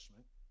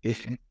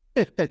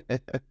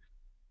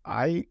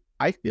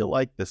I feel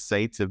like the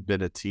Saints have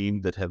been a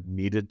team that have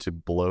needed to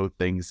blow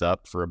things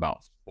up for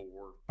about 4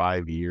 or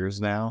 5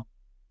 years now,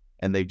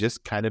 and they've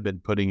just kind of been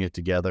putting it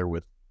together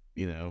with,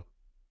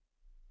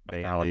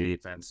 solid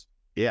defense.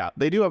 Yeah,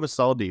 they do have a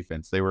solid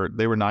defense. They were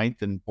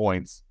 9th in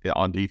points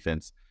on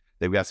defense.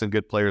 They've got some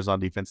good players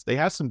on defense. They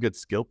have some good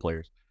skill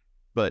players,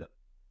 but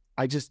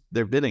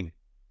they've been in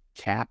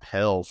cap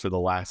hell for the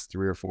last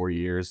 3 or 4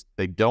 years.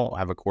 They don't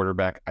have a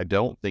quarterback. I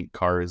don't think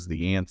Carr is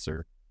the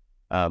answer.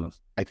 I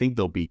think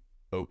they'll be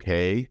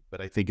okay,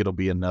 but I think it'll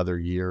be another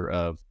year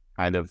of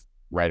kind of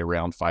right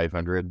around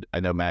 500. I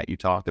know, Matt, you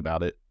talked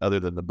about it. Other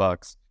than the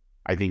Bucks,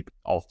 I think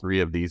all 3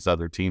 of these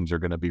other teams are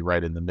going to be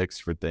right in the mix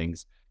for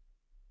things.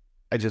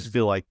 I just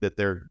feel like that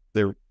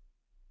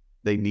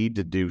they need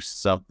to do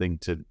something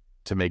to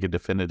make a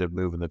definitive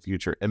move in the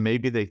future. And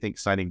maybe they think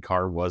signing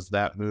Carr was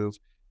that move.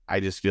 I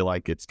just feel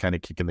like it's kind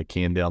of kicking the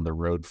can down the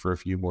road for a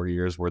few more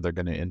years where they're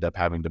going to end up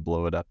having to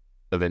blow it up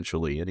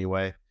eventually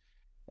anyway.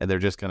 And they're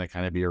just going to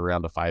kind of be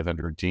around a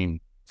 500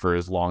 team for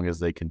as long as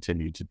they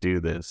continue to do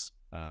this.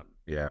 I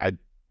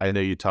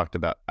know you talked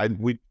about,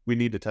 we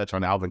need to touch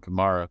on Alvin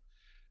Kamara.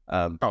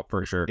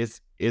 For sure.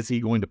 Is he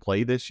going to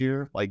play this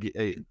year? Like,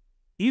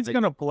 he's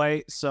going to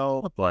play.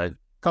 So He'll play a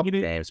couple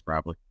games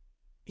probably.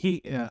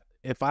 He,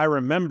 if I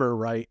remember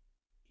right,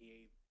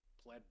 he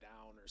pled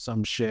down or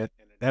some shit,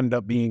 and it ended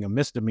up being a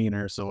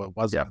misdemeanor. So it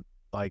wasn't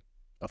like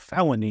a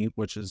felony,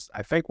 which is,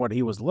 I think, what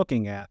he was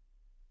looking at.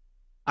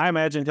 I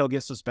imagine he'll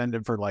get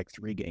suspended for like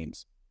 3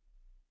 games.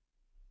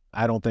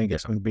 I don't think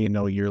it's going to be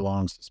no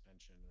year-long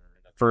suspension.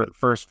 For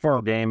first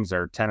 4 games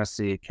are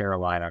Tennessee,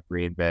 Carolina,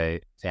 Green Bay,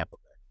 Tampa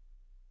Bay.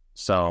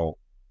 So,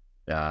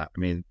 I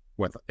mean,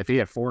 if he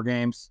had 4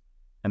 games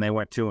and they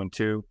went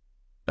 2-2,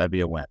 that'd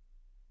be a win.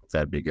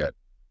 That'd be good.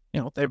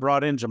 You know, they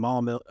brought in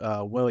Jamal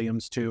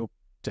Williams too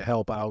to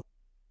help out,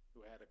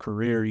 who had a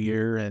career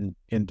year in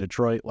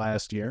Detroit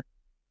last year.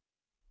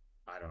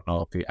 I don't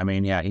know if he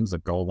was a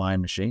goal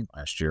line machine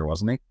last year,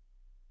 wasn't he?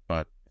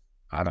 But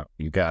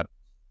you got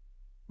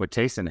with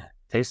Taysom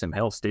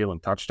Hill stealing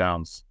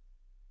touchdowns.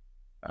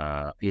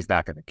 He's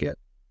not going to get.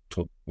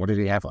 What did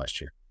he have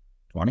last year?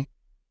 20?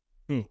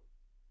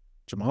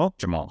 Jamal?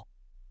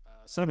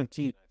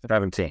 17,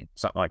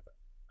 something like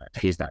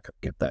that. He's not going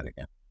to get that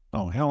again.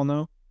 Oh, hell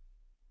no.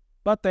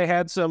 But they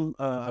had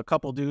a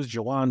couple dudes,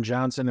 Jawan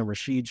Johnson and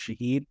Rashid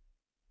Shaheed,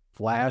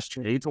 flashed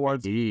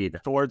towards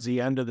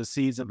the end of the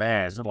season.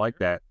 Man, I like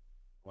that.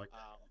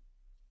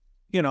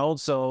 You know,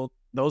 so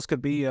those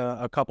could be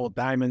a couple of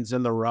diamonds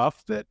in the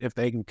rough that if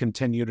they can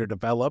continue to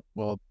develop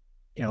will,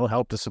 you know,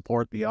 help to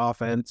support the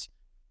offense.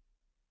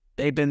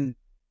 They've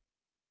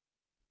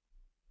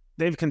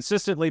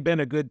consistently been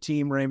a good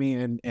team,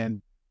 Ramey,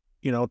 and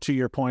you know, to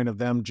your point of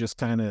them just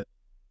kind of,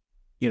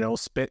 you know,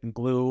 spit and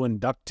glue and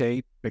duct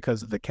tape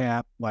because of the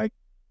cap. Like,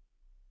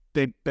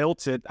 they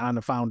built it on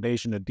a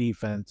foundation of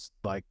defense,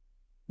 like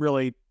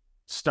really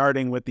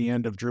starting with the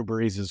end of Drew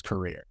Brees'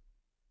 career.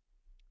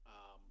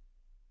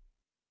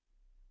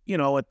 You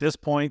know, at this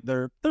point,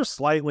 they're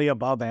slightly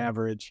above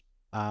average.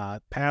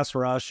 Pass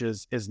rush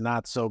is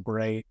not so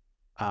great,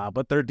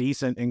 but they're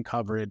decent in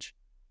coverage.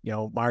 You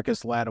know,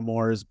 Marcus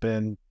Lattimore has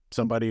been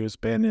somebody who's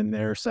been in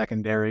their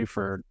secondary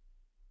for,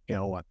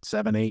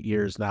 7-8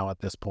 years now at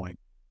this point.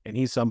 And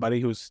he's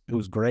somebody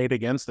who's great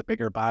against the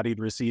bigger bodied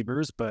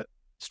receivers, but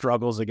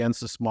struggles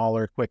against the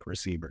smaller, quick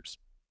receivers.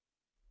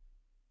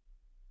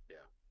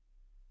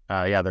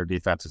 Their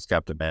defense has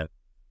kept them in.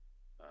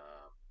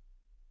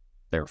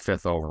 They're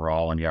 5th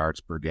overall in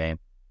yards per game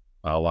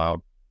allowed.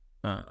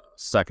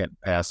 Second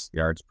pass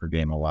yards per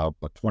game allowed,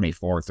 but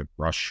 24th in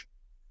rush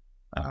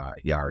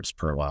yards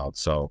per allowed.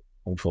 So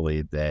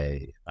hopefully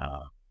they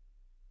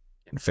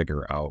can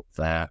figure out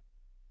that.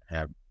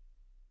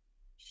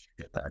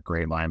 Get that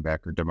great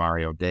linebacker,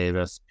 Demario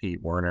Davis.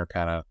 Pete Werner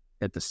kind of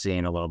hit the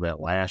scene a little bit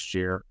last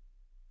year.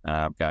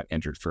 Got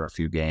injured for a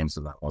few games,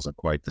 and that wasn't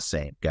quite the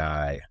same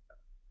guy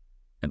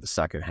in the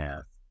second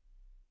half.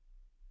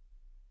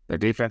 Their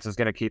defense is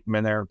going to keep them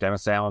in there.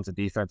 Dennis Allen's a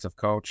defensive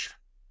coach.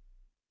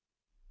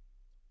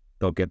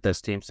 They'll get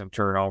this team some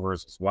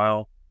turnovers as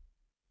well.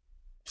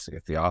 See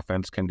if the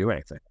offense can do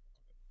anything.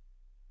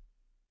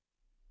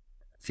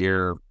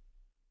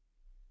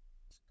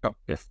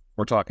 If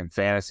we're talking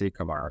fantasy,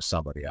 Kamara,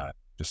 somebody on it,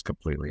 just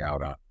completely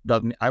out on.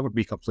 I would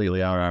be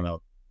completely out on it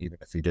even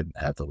if he didn't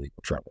have the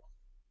legal trouble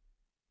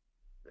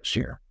this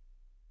year.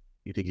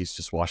 You think he's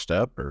just washed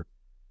up, or?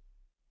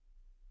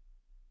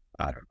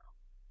 I don't know.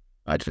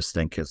 I just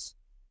think his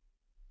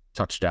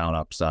touchdown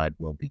upside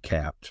will be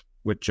capped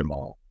with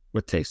Jamal,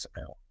 with Taysom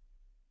Hill,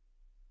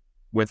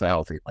 with a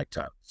healthy Mike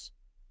Thomas.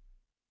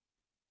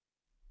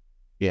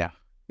 Yeah,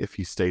 if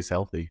he stays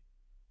healthy.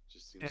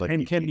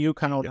 And can you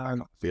count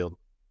on field?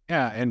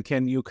 Yeah, and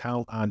can you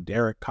count on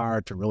Derek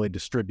Carr to really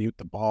distribute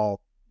the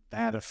ball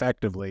that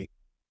effectively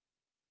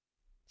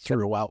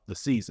throughout the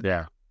season?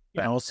 Yeah.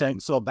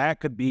 So that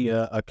could be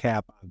a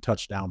cap on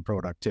touchdown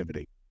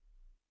productivity.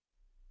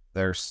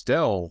 They're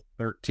still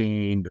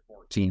 13 to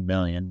 14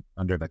 million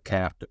under the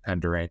cap,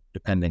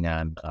 depending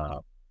on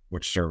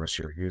which service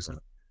you're using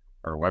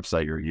or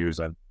website you're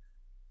using.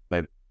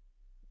 But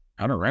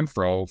Hunter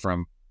Renfrow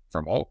from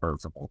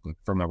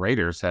the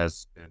Raiders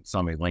has been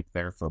somebody linked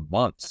there for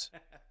months.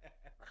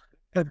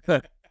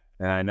 And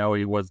I know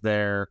he was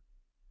there.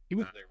 He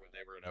was there when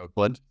they were in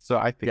Oakland. So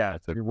I think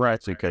that's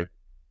okay.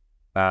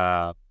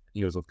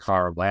 He was with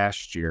Carr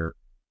last year,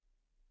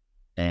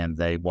 and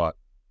they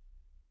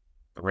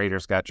The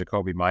Raiders got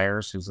Jacoby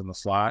Myers, who's in the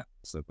slot,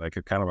 so they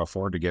could kind of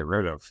afford to get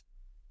rid of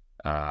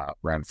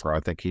Renfro. I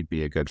think he'd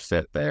be a good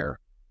fit there.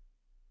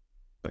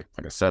 Like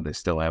I said, they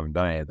still haven't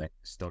done anything.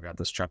 Still got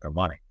this chunk of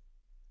money.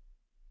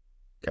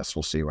 Guess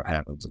we'll see what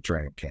happens at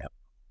training camp.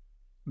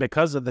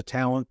 Because of the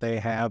talent they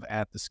have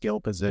at the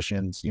skill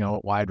positions,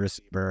 at wide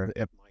receiver,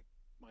 if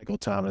Michael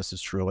Thomas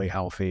is truly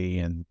healthy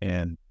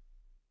and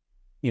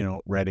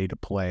ready to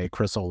play,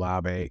 Chris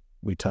Olave,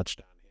 we touched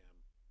on him.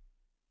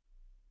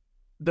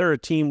 They're a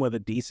team with a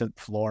decent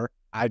floor.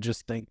 I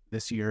just think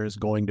this year is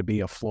going to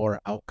be a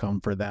floor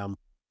outcome for them.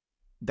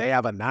 They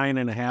have a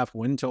 9.5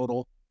 win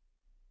total,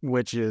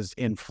 which is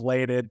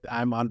inflated.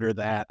 I'm under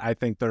that. I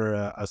think they're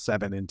a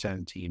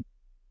 7-10 team.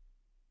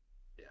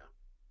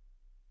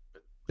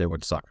 They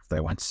would suck if they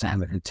went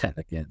 7-10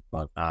 again.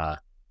 But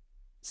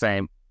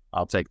same.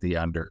 I'll take the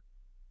under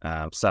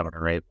 7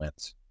 or 8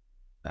 wins.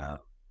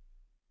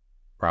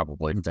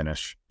 Probably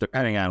finish,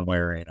 depending on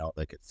where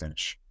they could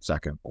finish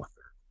second or third.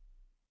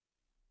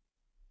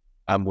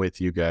 I'm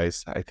with you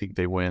guys. I think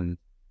they win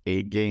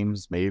 8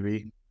 games,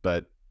 maybe,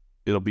 but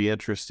it'll be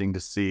interesting to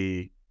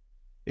see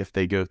if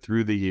they go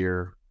through the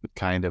year with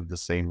kind of the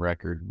same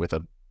record with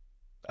a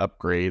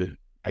upgrade,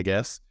 I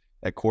guess,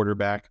 at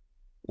quarterback.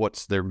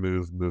 What's their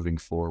move moving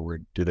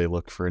forward? Do they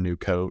look for a new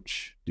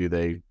coach? Do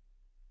they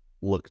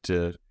look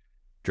to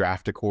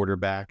draft a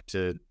quarterback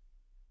to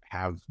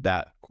have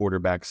that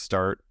quarterback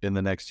start in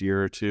the next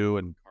year or two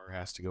and Carr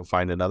has to go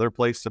find another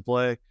place to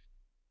play?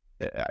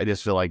 I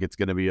just feel like it's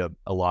going to be a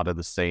lot of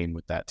the same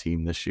with that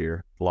team this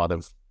year. A lot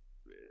of,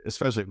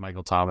 especially if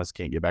Michael Thomas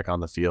can't get back on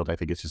the field, I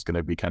think it's just going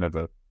to be kind of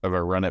a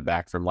run it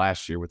back from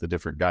last year with a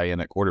different guy in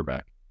at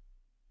quarterback.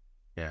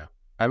 Yeah.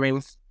 I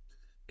mean,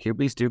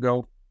 QBs do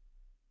go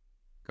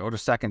to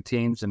second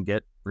teams and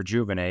get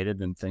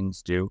rejuvenated, and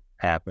things do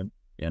happen,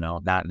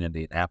 not in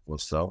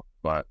Indianapolis though,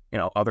 but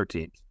other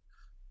teams.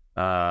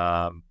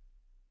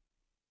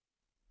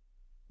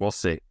 We'll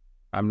see.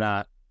 I'm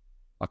not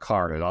a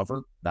Carr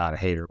lover, not a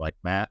hater like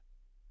Matt,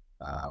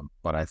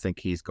 but I think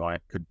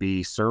could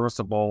be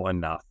serviceable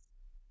enough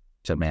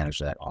to manage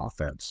that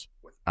offense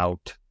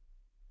without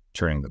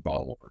turning the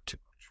ball over too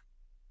much.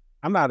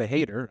 I'm not a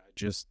hater.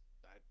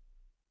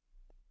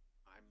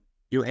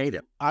 You hate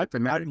him. I'm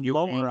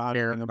lower on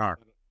him.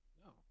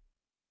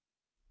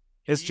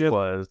 It's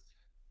just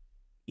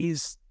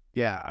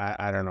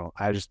I don't know.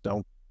 I just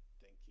don't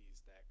think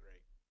he's that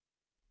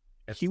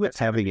great. He was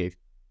having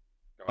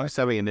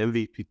an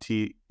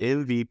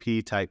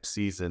MVP type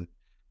season.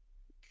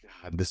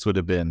 God, this would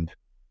have been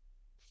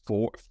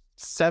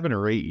 7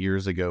 or 8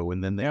 years ago,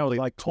 and then it was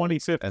like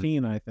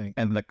 2015, I think.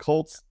 And the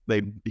Colts,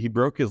 he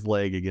broke his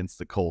leg against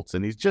the Colts,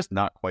 and he's just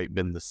not quite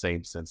been the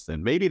same since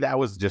then. Maybe that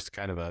was just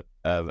kind of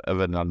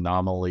an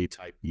anomaly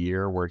type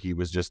year where he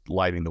was just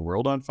lighting the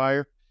world on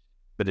fire,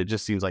 but it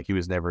just seems like he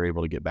was never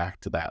able to get back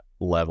to that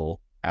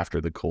level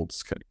after the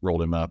Colts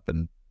rolled him up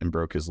and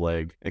broke his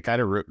leg. It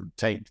kind of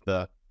tanked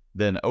the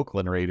then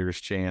Oakland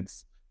Raiders'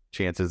 chances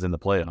in the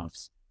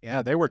playoffs.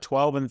 Yeah, they were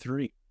 12-3 that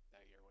year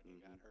when he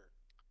got hurt.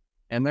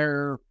 And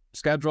their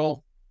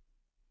schedule,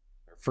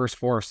 their first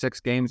 4 or 6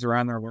 games are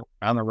on the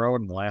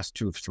road, and the last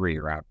 2 of 3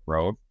 are out the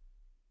road.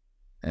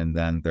 And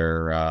then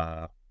they're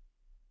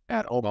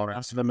at home a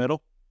lot for the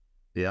middle.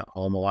 Yeah,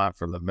 home a lot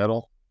for the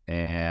middle.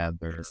 And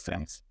they're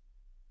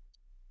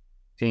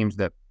teams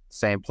that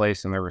same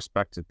place in their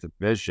respective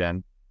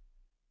division.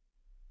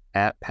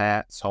 At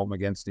Pats, home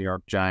against New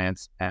York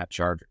Giants, at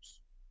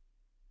Chargers.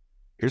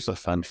 Here's a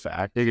fun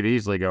fact. They could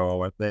easily go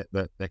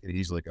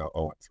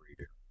 0-3.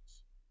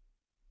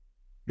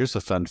 Here's a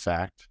fun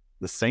fact.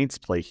 The Saints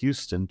play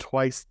Houston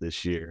twice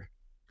this year.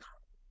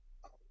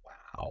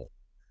 Wow.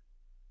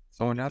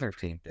 So another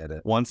team did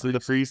it. Once in the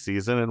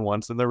preseason and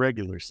once in the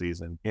regular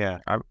season. Yeah.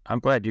 I'm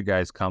glad you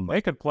guys come. They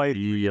could play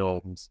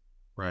real.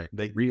 Right.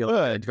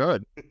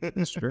 Good.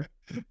 That's true.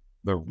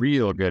 The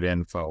real good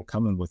info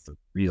coming with the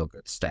real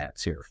good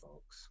stats here,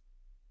 folks.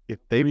 If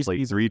they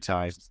play 3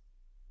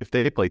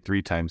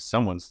 times,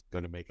 someone's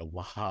going to make a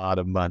lot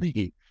of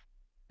money.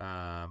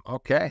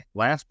 Okay.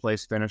 Last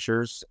place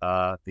finishers,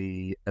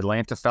 the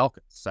Atlanta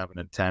Falcons,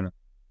 7-10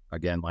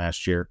 again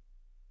last year.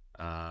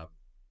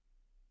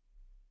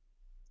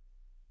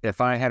 If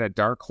I had a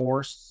dark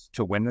horse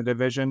to win the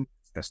division,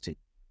 this team.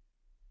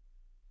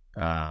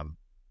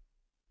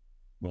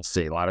 We'll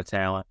see. A lot of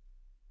talent.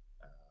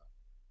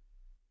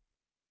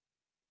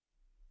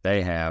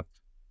 They have,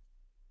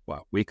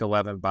 week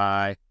 11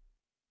 bye.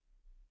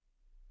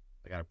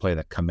 They got to play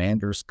the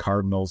Commanders,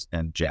 Cardinals,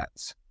 and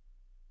Jets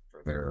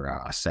for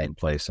their same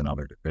place in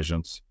other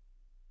divisions.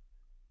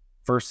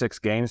 First 6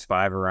 games,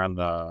 5 around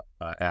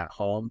at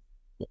home.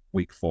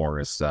 Week 4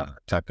 is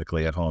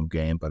technically a home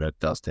game, but it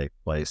does take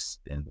place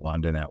in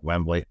London at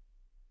Wembley.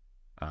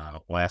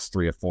 Last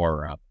 3 or 4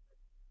 are out.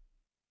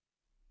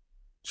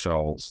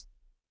 So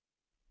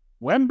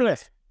Wembley.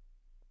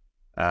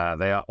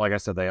 They, like I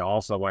said, they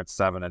also went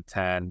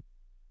 7-10.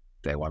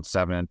 They won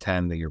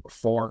 7-10 the year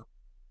before,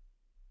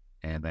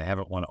 and they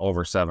haven't won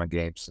over 7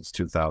 games since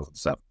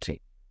 2017.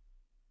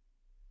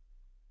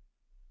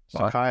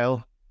 So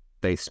Kyle,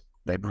 they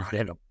They brought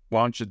in a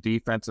bunch of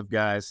defensive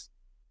guys,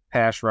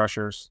 pass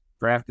rushers,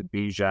 drafted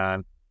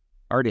Bijan,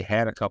 already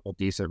had a couple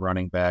decent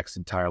running backs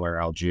in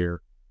Tyler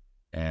Algier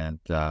and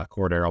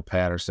Cordero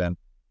Patterson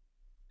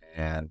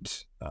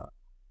and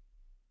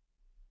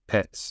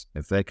Pitts.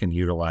 If they can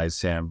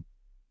utilize him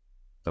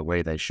the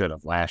way they should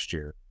have last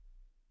year,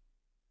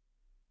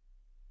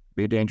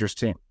 be a dangerous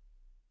team.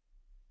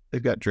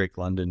 They've got Drake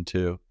London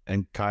too.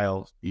 And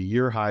Kyle,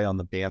 you're high on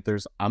the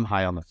Panthers. I'm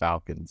high on the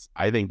Falcons.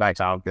 I think the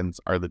Falcons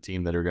are the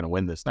team that are going to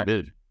win this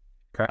division.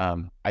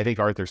 Okay. I think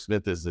Arthur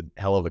Smith is a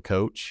hell of a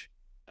coach.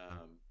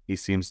 He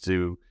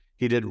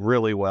did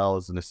really well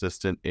as an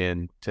assistant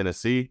in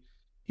Tennessee.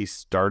 He's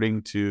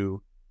starting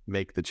to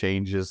make the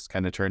changes,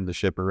 kind of turn the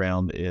ship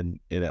around in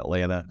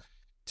Atlanta.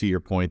 To your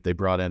point, they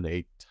brought in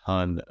a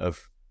ton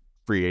of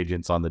free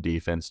agents on the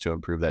defense to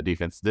improve that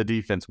defense. The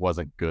defense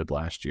wasn't good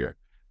last year.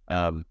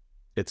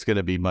 It's going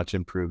to be much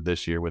improved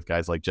this year with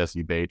guys like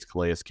Jesse Bates,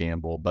 Calais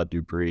Campbell, Bud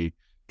Dupree,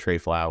 Trey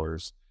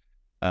Flowers.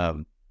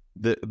 Their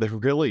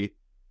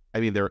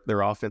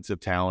offensive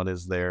talent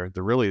is there.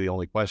 The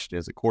only question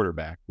is a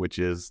quarterback, which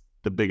is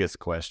the biggest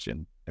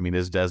question. I mean,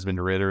 is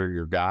Desmond Ridder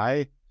your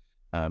guy?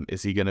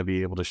 Is he going to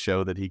be able to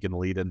show that he can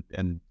lead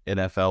an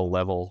NFL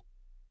level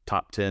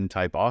top 10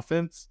 type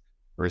offense?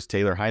 Or is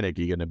Taylor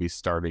Heineke going to be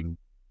starting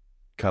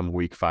come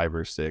week 5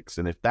 or 6?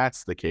 And if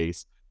that's the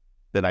case,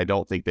 then I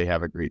don't think they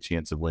have a great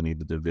chance of winning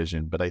the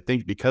division. But I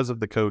think because of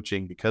the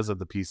coaching, because of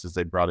the pieces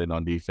they brought in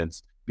on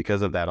defense,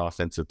 because of that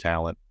offensive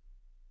talent,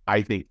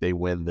 I think they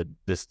win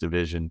this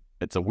division.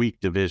 It's a weak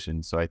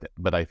division,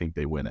 but I think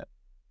they win it.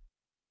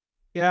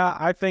 Yeah,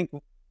 I think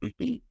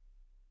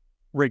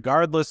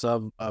regardless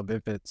of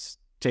if it's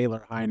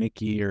Taylor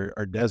Heineke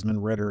or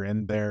Desmond Ridder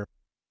in there,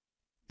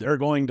 they're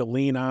going to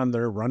lean on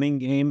their running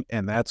game,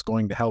 and that's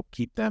going to help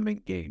keep them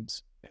in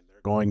games. And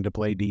they're going to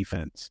play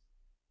defense.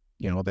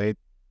 You know, they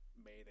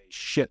made a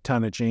shit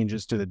ton of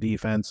changes to the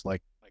defense,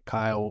 like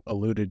Kyle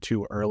alluded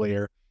to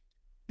earlier.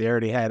 They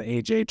already had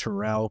A.J.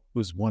 Terrell,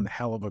 who's one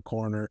hell of a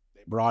corner.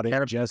 They brought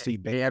in Jesse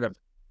Bates.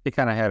 He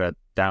kind of had a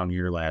down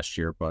year last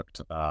year, but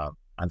I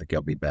think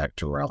he'll be back,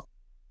 Terrell.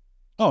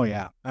 Oh,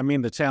 yeah. I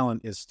mean, the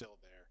talent is still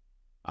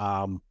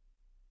there.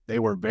 They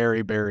were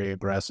very, very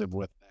aggressive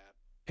with that.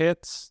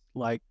 Pitts,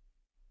 I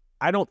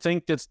don't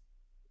think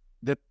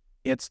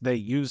they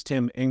used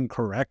him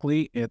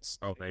incorrectly.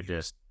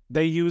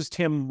 They used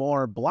him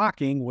more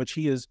blocking, which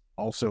he is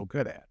also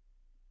good at.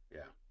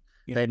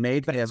 They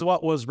made him. That's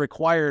what was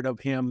required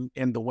of him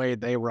in the way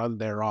they run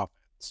their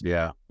offense.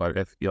 Yeah, but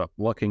if you're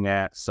looking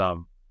at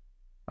some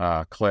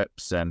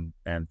clips and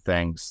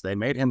things, they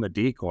made him the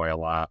decoy a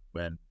lot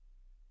when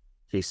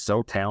he's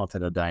so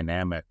talented and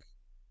dynamic.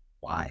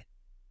 Why?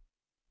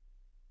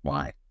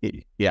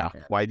 Yeah.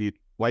 Why do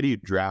you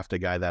draft a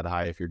guy that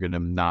high if you're going to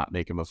not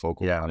make him a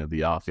focal point of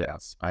the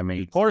offense? I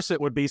mean, of course, it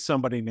would be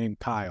somebody named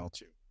Kyle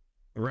too.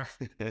 Right.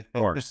 Of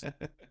course.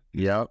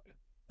 Yep.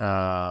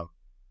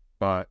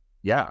 But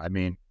yeah, I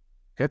mean,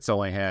 Pitts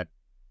only had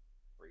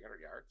 300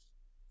 yards,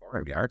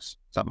 400 yards,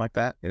 something like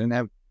that. He didn't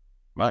have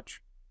much.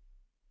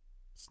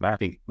 It's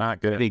not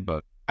good,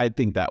 but I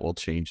think that will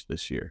change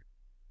this year.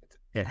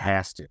 It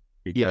has to.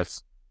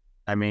 Because,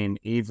 I mean,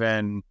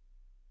 even,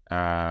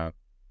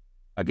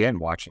 again,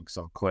 watching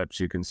some clips,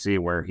 you can see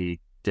where he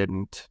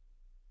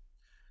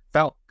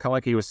felt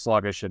like he was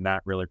sluggish and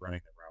not really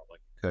running the route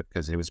like he could,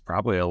 because he was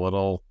probably a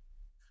little,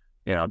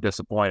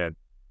 disappointed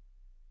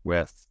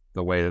with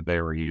the way that they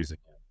were using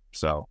him.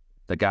 So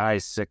the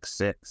guy's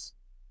 6'6",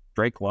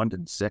 Drake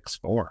London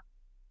 6'4".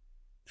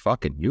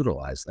 Fucking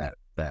utilize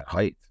that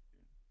height.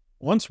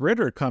 Once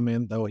Ridder come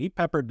in, though, he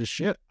peppered the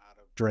shit out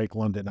of Drake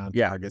London on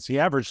targets. He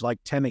averaged like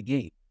 10 a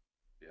game.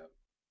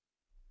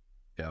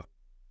 Yeah.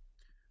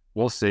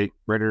 We'll see.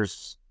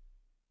 Ridder's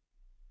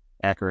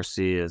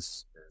accuracy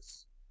is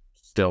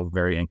still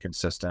very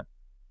inconsistent.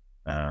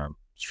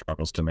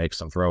 Struggles to make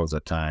some throws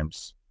at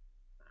times.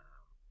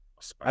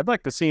 I'd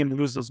like to see him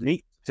lose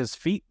his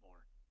feet more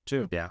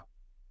too. Yeah,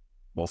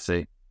 we'll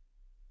see.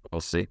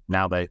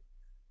 Now they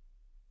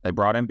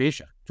brought in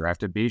Bijan,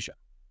 drafted Bijan,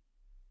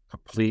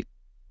 complete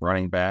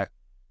running back.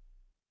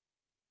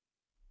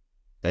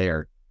 They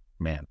are,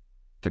 man,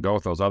 to go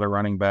with those other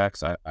running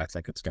backs. I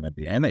think it's going to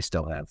be, and they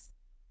still have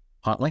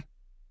Huntley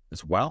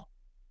as well,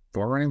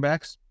 4 running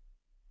backs.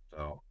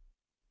 So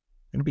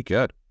going to be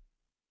good.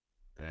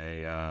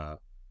 They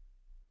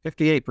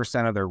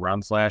 58% of their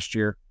runs last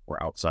year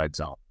were outside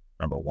zone.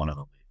 Number 1 of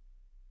the league.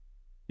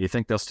 You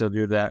think they'll still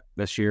do that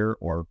this year,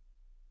 or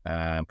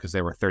because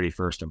they were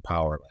 31st in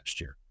power last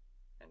year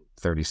and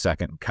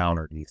 32nd in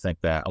counter? Do you think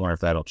that? I wonder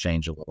if that'll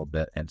change a little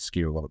bit and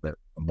skew a little bit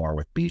more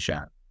with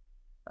Bijan.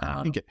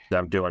 I think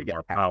them doing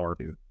more power.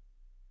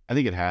 I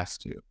think it has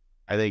to.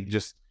 I think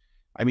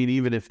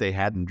even if they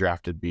hadn't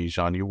drafted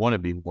Bijan, you want to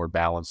be more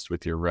balanced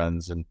with your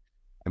runs. And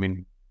I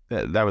mean,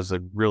 that was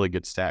a really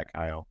good stat,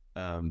 Kyle.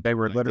 They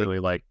were literally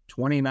like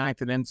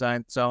 29th in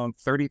inside zone,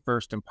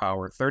 31st in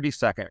power,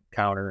 32nd in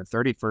counter, and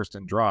 31st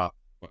in draw,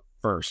 but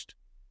first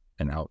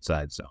in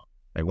outside zone.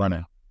 They run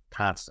it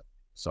constantly.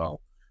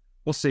 So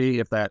we'll see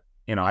if that,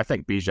 I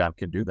think Bijan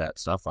can do that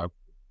stuff.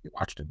 You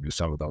watched him do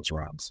some of those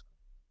runs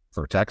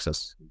for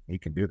Texas. He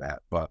can do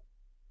that. But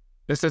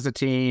this is a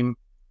team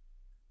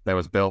that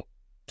was built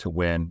to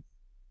win,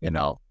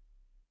 a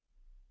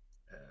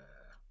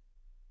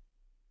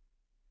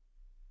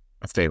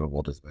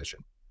favorable division.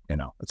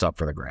 It's up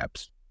for the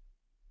grabs.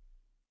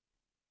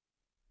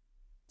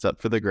 It's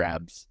up for the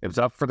grabs. It was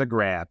up for the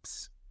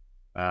grabs.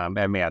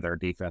 And yeah, their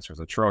defense was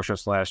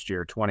atrocious last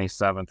year,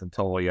 27th in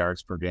total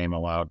yards per game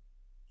allowed,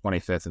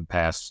 25th in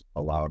pass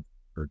allowed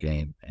per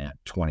game, and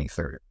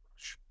 23rd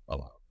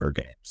allowed per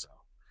game. So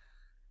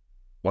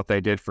what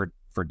they did for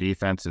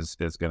defense is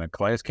going to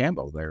Calais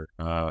Campbell there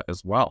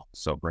as well.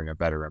 So bring a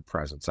veteran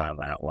presence on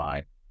that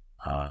line.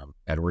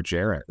 Edward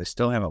Jarrett. They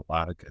still have a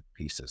lot of good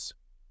pieces.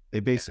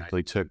 They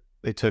basically took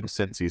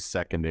Cincy's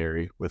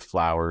secondary with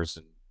Flowers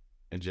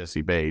and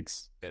Jesse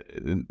Bates,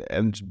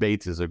 and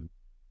Bates is a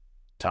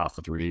top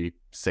 3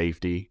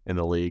 safety in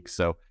the league.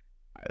 So,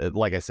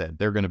 like I said,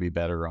 they're going to be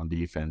better on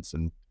defense,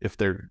 and if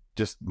they're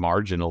just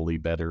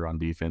marginally better on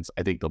defense,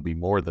 I think they'll be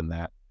more than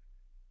that.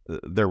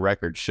 Their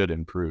record should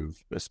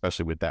improve,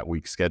 especially with that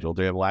weak schedule.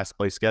 They have last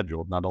place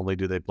scheduled. Not only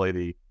do they play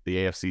the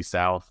AFC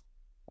South,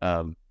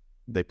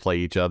 they play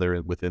each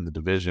other within the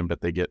division,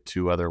 but they get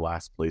 2 other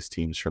last place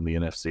teams from the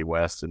NFC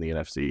West and the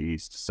NFC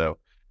East. So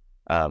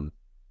I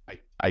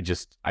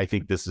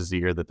think this is the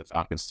year that the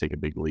Falcons take a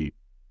big leap.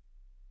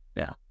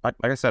 Yeah. Like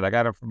I said, I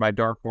got it for my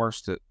dark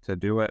horse to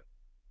do it.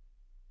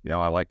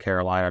 I like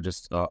Carolina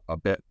just a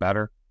bit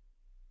better.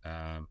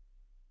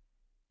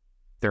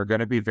 They're going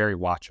to be very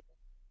watchable.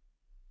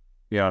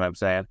 You know what I'm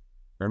saying?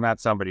 They're not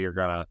somebody you're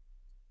going to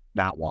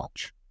not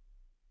watch.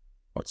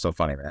 What's so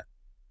funny, man?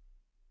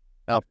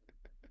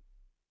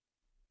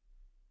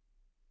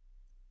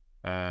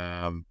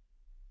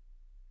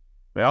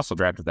 They also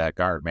drafted that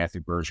guard,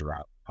 Matthew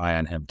Bergeron. High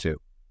on him, too.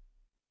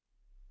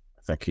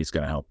 I think he's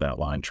going to help that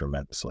line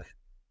tremendously.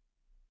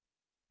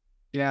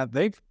 Yeah,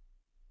 they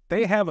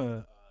have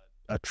a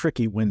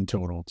tricky win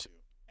total, too,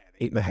 at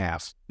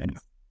 8.5. And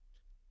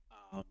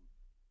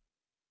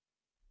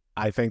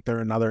I think they're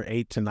another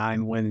 8 to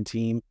 9 win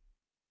team.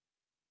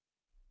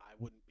 I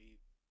wouldn't be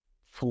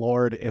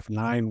floored if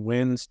 9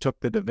 wins took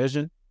the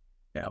division.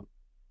 Yeah.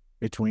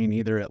 Between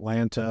either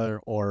Atlanta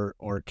or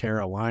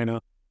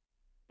Carolina.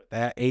 But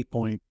that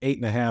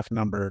 8.5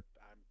 number,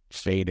 I'm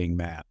fading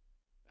that.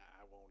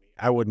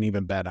 I wouldn't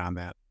even bet on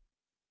that.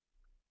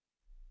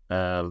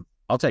 I'll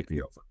take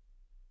the over.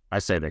 I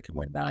say they can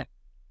win 9.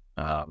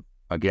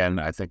 Again,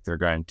 I think they're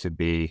going to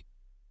be,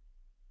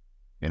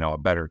 a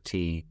better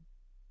team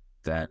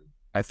than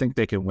I think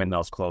they can win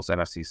those close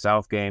NFC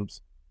South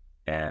games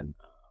and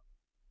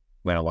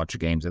win a bunch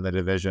of games in the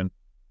division.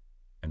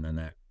 And then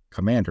that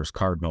Commanders,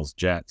 Cardinals,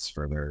 Jets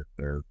for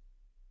their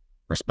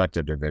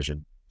respective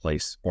division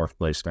fourth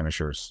place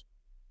finishers.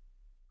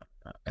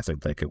 I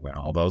think they could win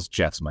all those.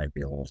 Jets might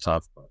be a little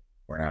tough, but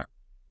we're not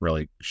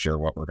really sure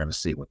what we're going to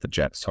see with the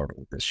Jets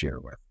total this year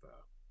with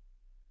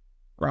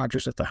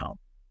Rodgers at the helm.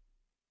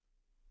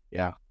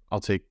 Yeah, I'll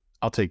take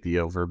the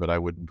over, but I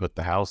wouldn't put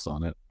the house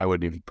on it. I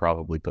wouldn't even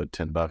probably put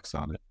 $10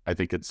 on it. I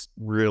think it's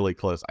really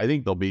close. I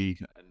think they'll be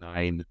a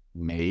 9.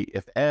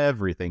 If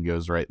everything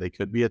goes right, they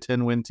could be a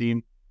 10-win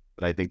team,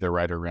 but I think they're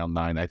right around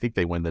 9. I think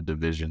they win the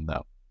division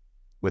though,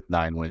 with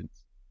 9 wins.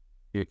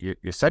 You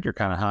said you're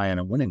kind of high in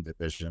a winning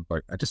division,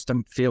 but I just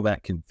didn't feel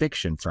that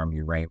conviction from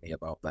you, Ramey,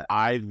 about that.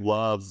 I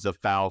love the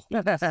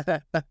Falcons.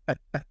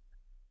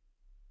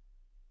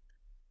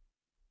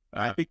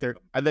 I think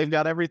they've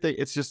got everything.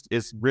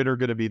 Is Ritter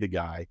going to be the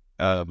guy?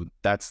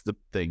 That's the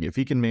thing. If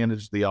he can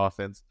manage the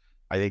offense,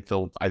 I think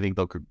they'll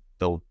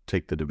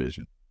take the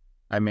division.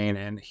 I mean,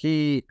 and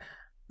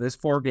there's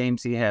 4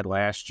 games he had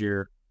last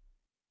year.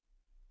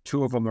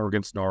 2 of them were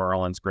against New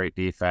Orleans, great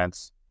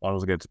defense. 1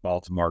 was against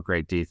Baltimore,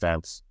 great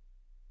defense.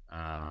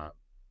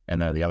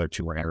 And then the other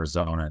 2 were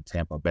Arizona and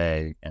Tampa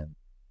Bay, and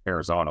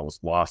Arizona was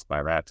lost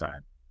by that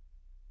time.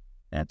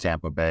 And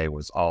Tampa Bay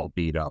was all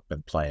beat up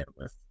and playing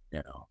with,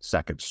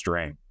 second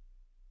string.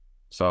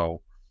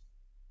 So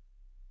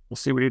we'll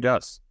see what he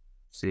does.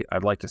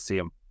 I'd like to see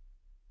him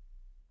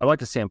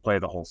play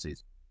the whole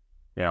season,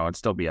 and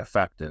still be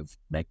effective.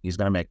 He's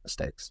going to make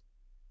mistakes.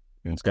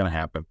 It's going to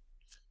happen.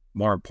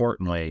 More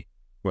importantly,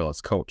 will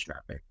his coach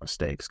not make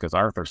mistakes? Because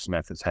Arthur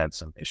Smith has had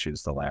some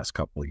issues the last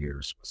couple of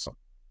years with some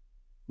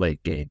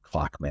late game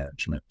clock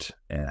management,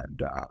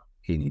 and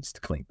he needs to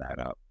clean that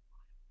up.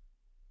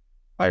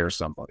 Hire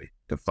somebody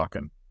to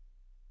fucking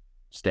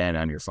stand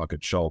on your fucking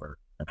shoulder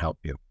and help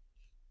you.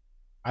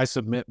 I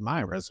submit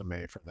my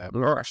resume for that.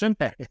 Russian.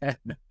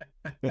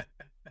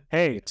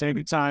 Hey, take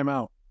your time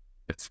out.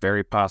 It's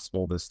very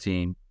possible this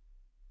team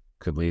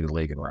could lead the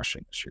league in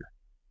rushing this year.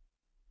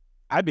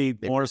 I'd be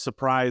more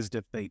surprised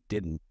if they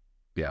didn't.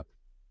 Yeah.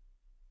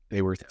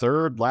 They were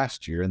 3rd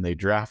last year, and they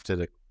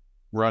drafted a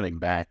running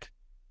back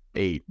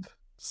 8th.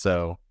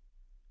 So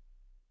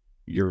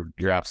you're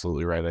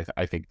absolutely right.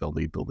 I think they'll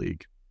lead the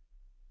league.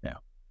 Yeah.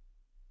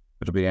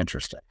 It'll be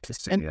interesting to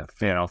see if,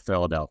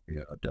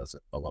 Philadelphia does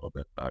it a little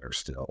bit better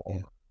still,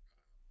 or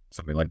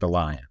something like the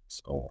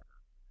Lions, or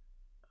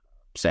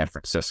San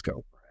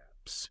Francisco,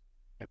 perhaps.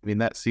 I mean,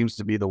 that seems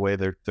to be the way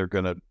they've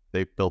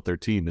built their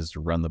team, is to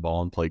run the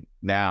ball and play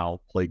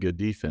good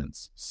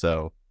defense.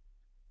 So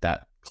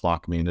that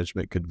clock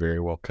management could very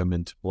well come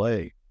into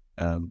play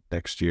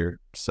next year.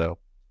 So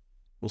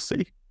we'll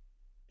see.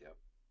 Yep.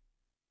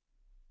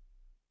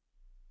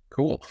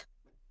 Cool.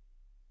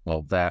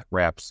 Well, that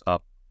wraps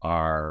up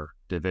our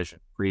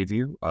division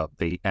preview of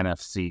the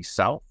NFC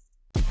South.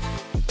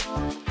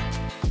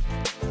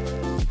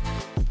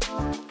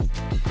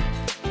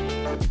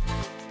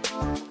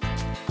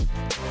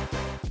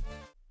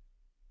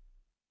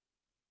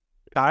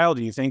 Kyle,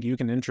 do you think you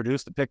can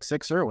introduce the pick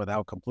sixer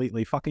without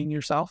completely fucking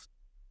yourself?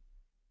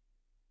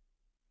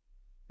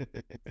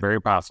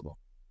 Very possible.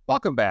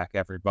 Welcome back,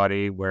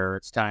 everybody, where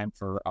it's time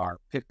for our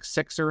pick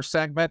sixer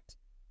segment.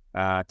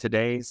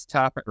 This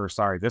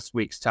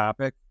week's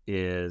topic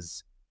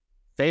is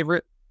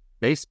favorite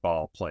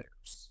baseball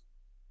players.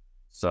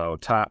 So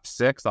top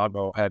 6, I'll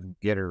go ahead and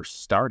get her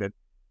started.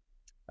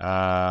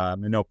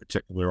 In no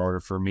particular order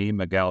for me,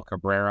 Miguel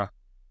Cabrera.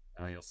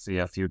 You'll see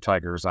a few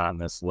Tigers on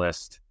this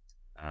list,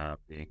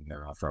 being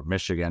from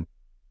Michigan.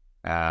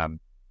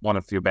 Won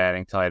a few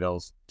batting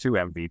titles, 2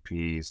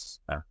 MVPs,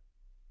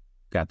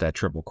 got that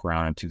triple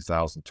crown in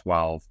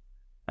 2012.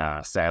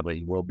 Sadly,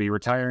 he will be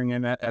retiring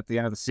at the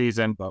end of the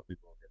season, but we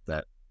will get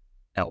that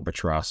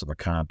albatross of a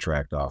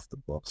contract off the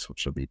books,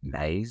 which will be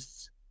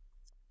nice.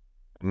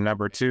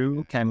 Number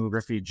 2, Ken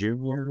Griffey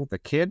Jr., the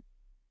kid.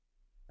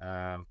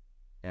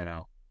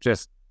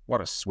 Just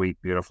what a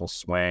sweet, beautiful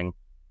swing.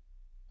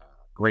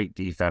 Great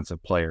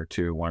defensive player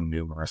too. Won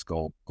numerous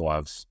Gold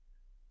Gloves.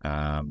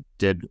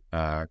 Did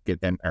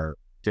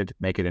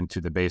make it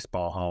into the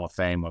Baseball Hall of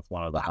Fame with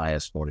one of the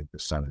highest voting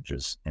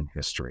percentages in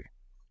history.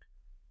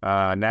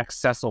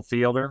 Next, Cecil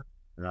Fielder,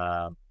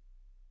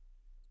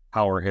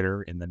 power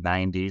hitter in the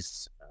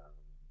 90s.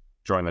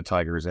 Joined the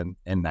Tigers in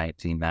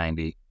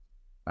 1990. He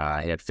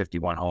had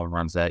 51 home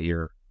runs that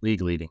year,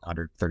 league leading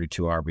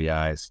 132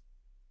 RBIs.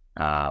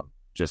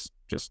 Just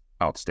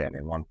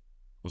outstanding.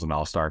 Was an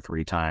All-Star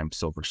 3 times,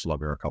 Silver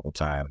Slugger a couple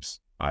times.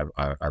 I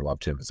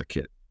loved him as a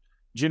kid.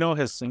 Did you know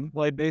his son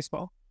played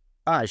baseball?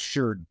 I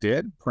sure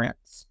did.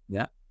 Prince,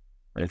 yeah.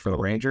 Played for the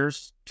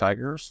Rangers,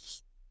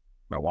 Tigers,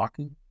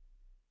 Milwaukee,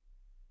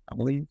 I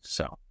believe.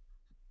 So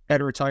had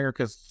to retire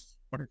because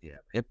what did he have?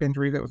 Hip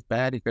injury that was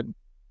bad. Can't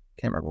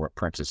remember what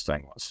Prince's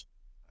thing was.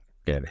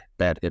 He had a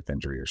bad hip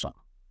injury or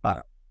something.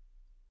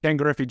 Ken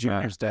Griffey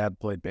Jr.'s dad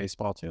played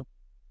baseball too.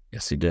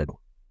 Yes, he did.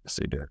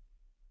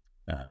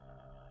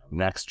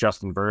 Next,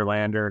 Justin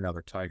Verlander,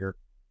 another Tiger.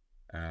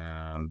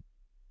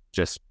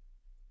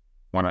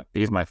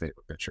 He's my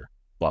favorite pitcher.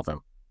 Love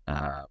him.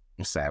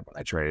 Sad when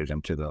I traded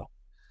him to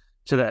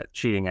that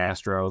cheating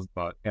Astros,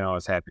 but I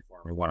was happy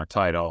for him. He won a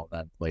title.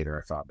 Then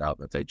later I found out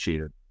that they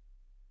cheated.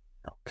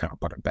 Kind of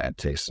put a bad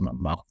taste in my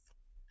mouth.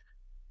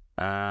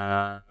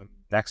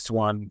 Next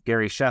one,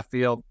 Gary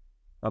Sheffield,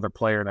 another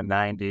player in the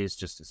 90s,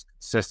 just as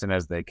consistent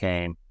as they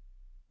came.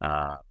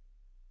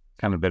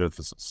 Kind of a bit of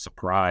a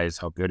surprise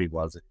how good he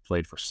was. He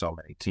played for so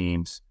many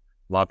teams.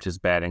 Loved his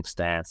batting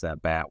stance,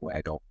 that bat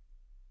waggle.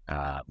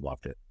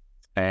 Loved it.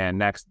 And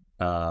lastly,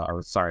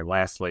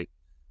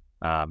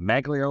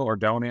 Maglio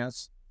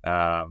Ordonez.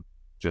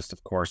 Just,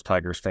 of course,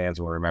 Tigers fans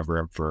will remember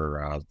him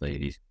for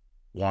the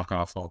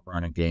walk-off home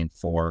run in Game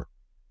 4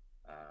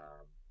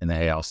 in the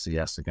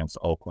ALCS against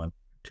Oakland,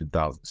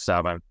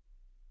 2007.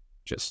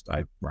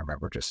 I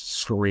remember just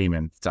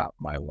screaming at the top of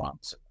my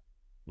lungs.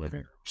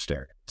 Living room,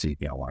 staring at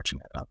TV, watching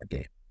it on the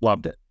game.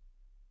 Loved it.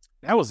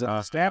 That was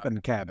a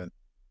stabbing cabin.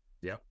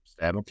 Yep,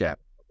 stabbing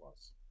cabin. It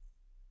was.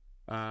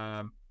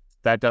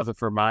 That does it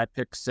for my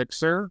pick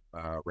sixer.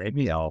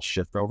 Ramey, I'll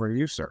shift over to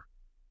you, sir.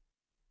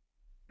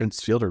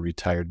 Prince Fielder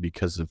retired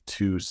because of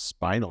 2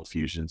 spinal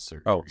fusion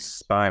surgeries. Oh,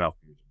 spinal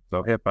fusion.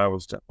 So hip, I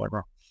was definitely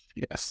wrong.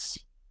 Yes.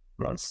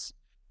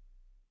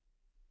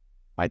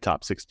 My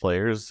top 6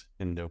 players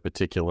in no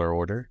particular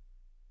order.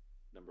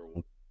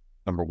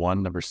 Number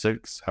 1, number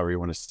 6, however you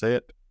want to say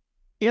it,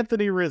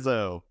 Anthony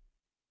Rizzo.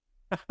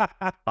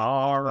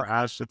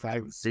 R-I-Z-Z-O.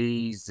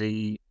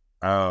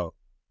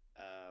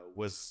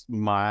 Was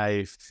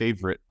my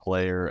favorite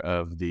player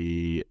of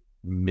the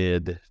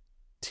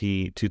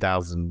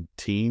mid-2000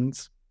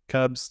 teens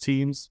Cubs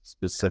teams,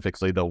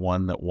 specifically the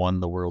one that won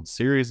the World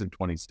Series in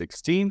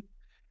 2016.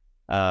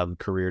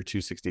 Career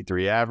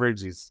 263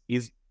 average.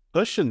 He's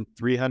pushing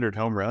 300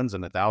 home runs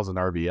and 1,000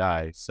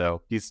 RBI.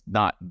 So he's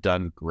not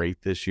done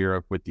great this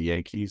year with the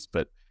Yankees,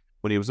 but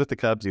when he was with the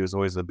Cubs, he was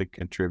always a big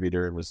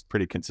contributor and was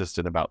pretty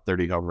consistent, about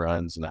 30 home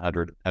runs and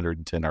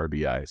 110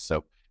 RBI.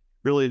 So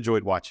really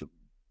enjoyed watching.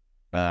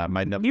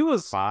 My number He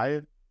was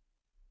 5.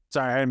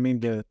 Sorry, I didn't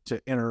mean to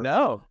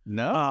interrupt.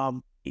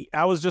 No.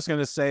 I was just going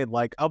to say,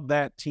 of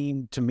that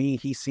team, to me,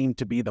 he seemed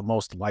to be the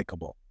most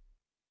likable.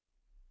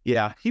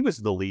 Yeah, he was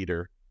the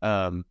leader.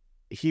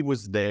 He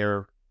was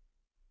there.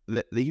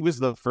 He was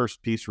the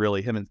first piece,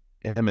 really. Him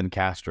and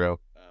Castro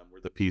were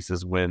the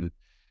pieces when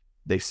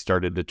they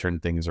started to turn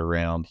things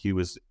around. He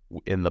was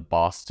in the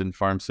Boston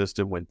farm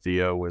system when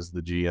Theo was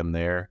the GM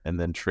there, and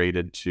then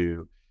traded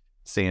to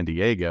San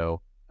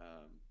Diego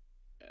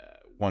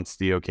once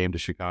Theo came to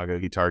Chicago,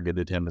 he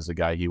targeted him as a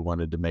guy he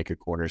wanted to make a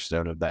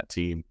cornerstone of that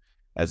team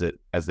as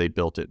they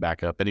built it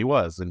back up. And he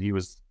was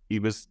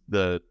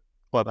the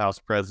clubhouse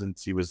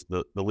presence. He was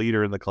the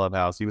leader in the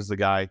clubhouse. He was the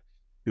guy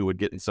who would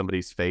get in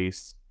somebody's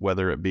face,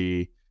 whether it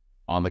be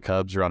on the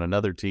Cubs or on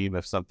another team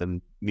if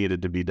something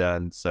needed to be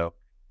done. So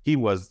he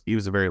was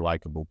a very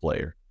likable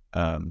player,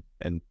 and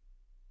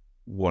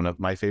one of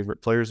my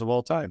favorite players of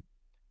all time.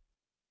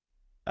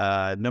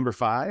 Number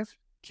 5,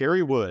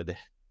 Kerry Wood.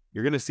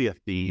 You're going to see a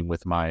theme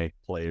with my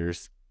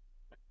players.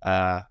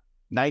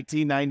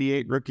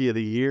 1998 Rookie of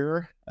the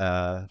Year,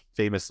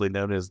 famously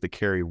known as the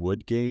Kerry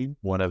Wood game,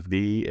 one of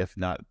the, if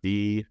not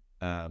the,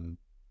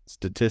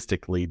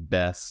 statistically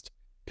best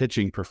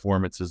pitching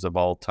performances of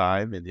all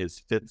time in his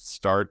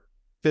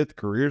fifth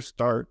career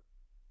start.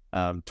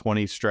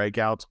 20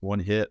 strikeouts, one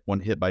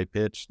hit by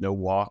pitch, no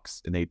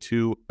walks, and a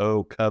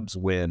 2-0 Cubs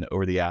win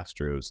over the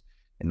Astros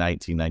in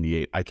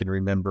 1998. I can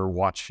remember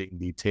watching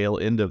the tail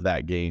end of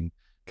that game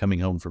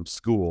coming home from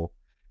school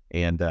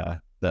and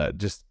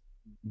just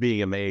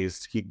being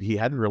amazed. He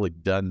hadn't really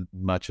done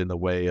much in the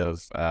way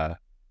of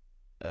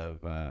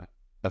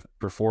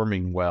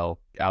performing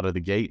well out of the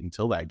gate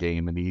until that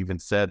game, and he even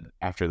said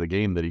after the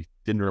game that he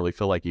didn't really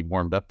feel like he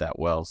warmed up that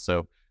well.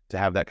 So to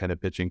have that kind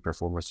of pitching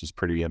performance was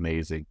pretty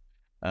amazing.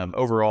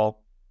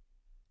 Overall,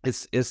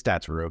 his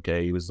stats were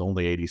okay. He was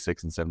only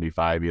 86 and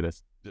 75. He had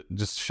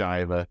just shy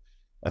of a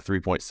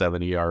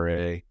 3.7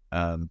 ERA.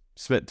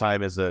 Spent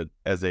time as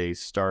a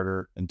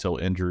starter until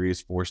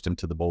injuries forced him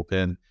to the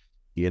bullpen.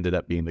 He ended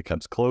up being the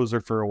Cubs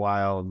closer for a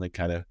while, and they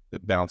kind of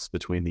bounced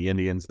between the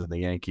Indians and the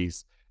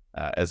Yankees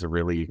as a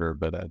reliever.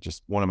 But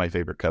just one of my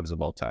favorite Cubs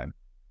of all time.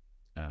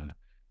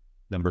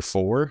 Number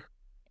 4,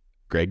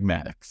 Greg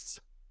Maddux.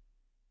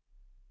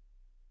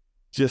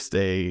 Just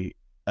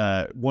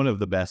one of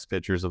the best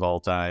pitchers of all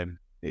time.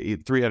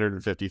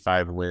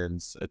 355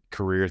 wins, a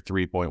career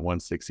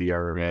 3.16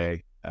 ERA,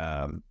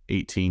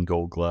 18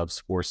 Gold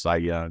Gloves, 4 Cy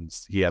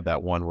Youngs. He had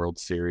that one World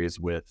Series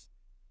with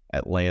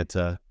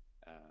Atlanta.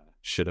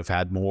 Should have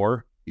had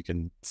more. You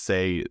can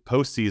say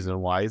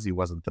postseason-wise, he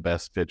wasn't the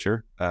best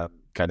pitcher,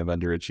 kind of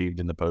underachieved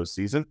in the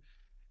postseason.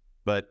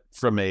 But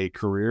from a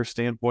career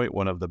standpoint,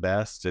 one of the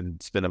best,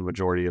 and spent a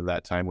majority of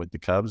that time with the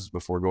Cubs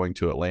before going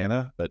to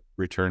Atlanta, but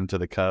returned to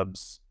the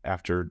Cubs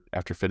after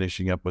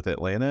finishing up with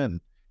Atlanta.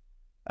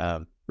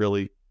 And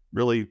really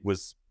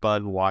was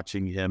fun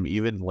watching him,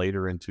 even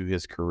later into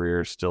his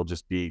career, still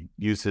just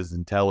use his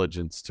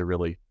intelligence to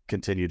really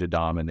continue to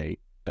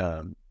dominate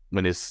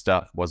when his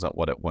stuff wasn't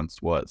what it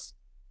once was.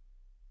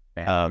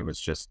 Man, it was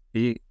just,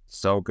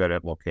 so good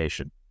at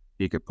location.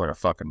 He could put a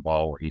fucking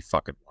ball where he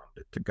fucking wanted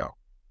it to go.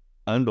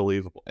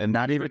 Unbelievable. And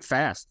not even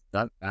fast.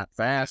 Not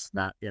fast.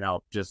 Not,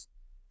 just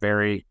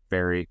very,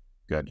 very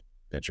good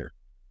pitcher.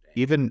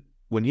 Even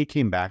when he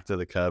came back to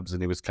the Cubs,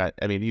 and he was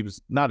he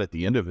was not at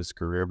the end of his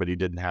career, but he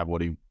didn't have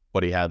what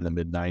he had in the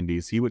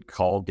mid-90s. He would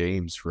call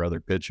games for other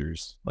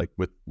pitchers, like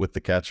with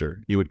the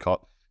catcher. He would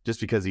call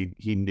just because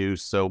he knew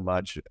so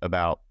much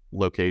about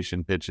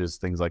location, pitches,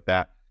 things like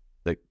that.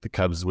 The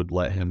Cubs would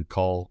let him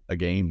call a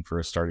game for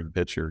a starting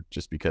pitcher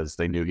just because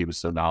they knew he was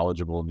so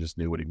knowledgeable and just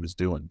knew what he was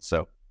doing.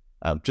 So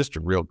just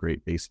a real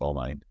great baseball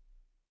mind.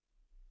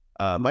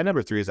 My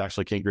number 3 is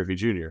actually Ken Griffey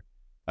Jr.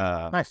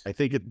 Nice. I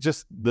think it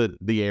just the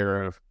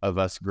era of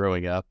us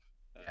growing up,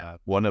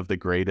 one of the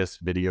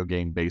greatest video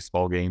game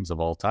baseball games of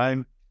all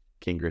time,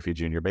 Ken Griffey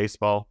Jr.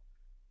 baseball.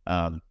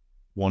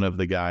 One of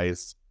the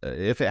guys,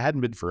 if it hadn't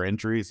been for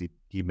injuries,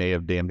 he may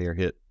have damn near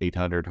hit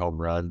 800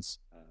 home runs.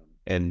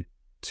 And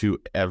to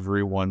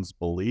everyone's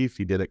belief,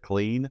 he did it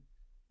clean.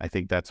 I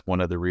think that's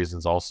one of the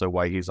reasons also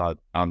why he's on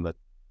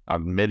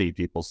many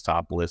people's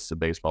top lists of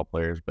baseball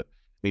players. But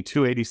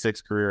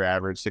 286 career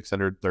average,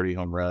 630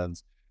 home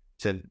runs,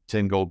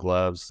 10 Gold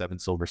Gloves, 7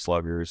 Silver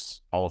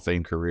Sluggers, Hall of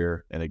Fame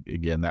career. And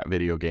again, that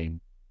video game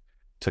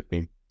took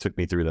me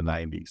through the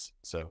 90s.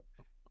 So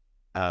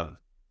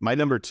my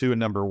number 2 and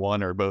number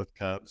 1 are both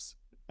Cubs.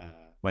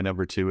 My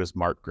number 2 is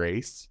Mark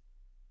Grace,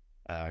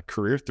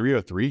 career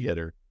 303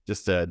 hitter.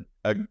 Just a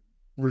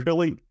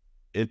really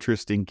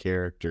interesting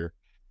character.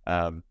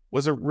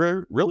 Was a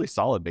really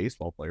solid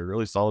baseball player,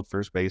 really solid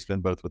first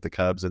baseman, both with the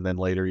Cubs, and then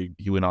later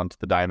he went on to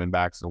the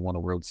Diamondbacks and won a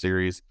World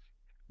Series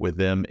with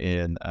them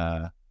in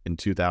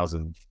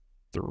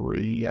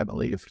 2003, I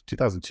believe,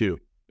 2002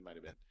 it might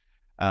have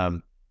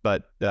been.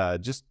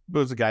 But just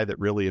was a guy that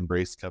really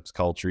embraced Cubs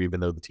culture, even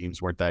though the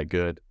teams weren't that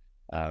good.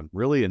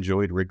 Really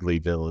enjoyed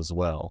Wrigleyville as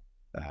well.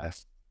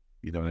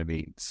 You know what I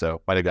mean?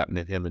 So might have gotten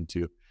him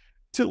into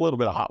a little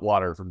bit of hot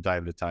water from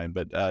time to time,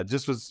 but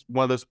just was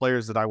one of those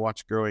players that I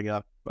watched growing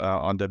up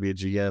on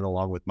WGN,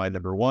 along with my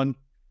number 1,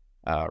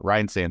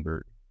 Ryan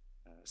Sandberg,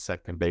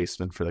 second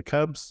baseman for the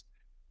Cubs,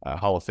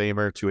 Hall of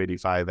Famer,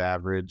 285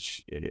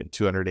 average,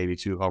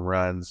 282 home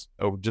runs,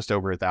 just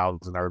over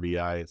 1,000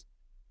 RBIs,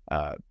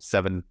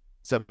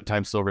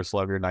 7-time Silver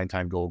Slugger,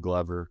 9-time Gold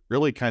Glover.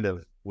 Really kind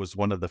of was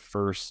one of the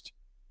first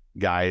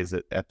guys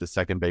at the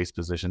second base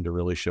position to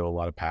really show a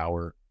lot of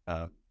power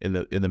in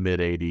the mid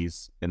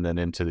 80s, and then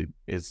into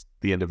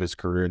the end of his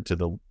career into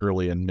the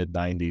early and mid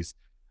 90s.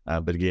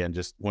 But again,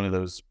 just one of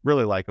those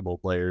really likable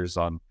players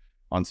on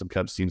some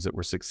Cubs teams that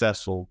were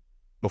successful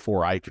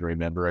before I can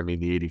remember. I mean,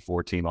 the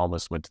 '84 team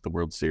almost went to the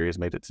World Series,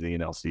 made it to the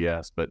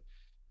NLCS, but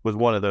was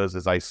one of those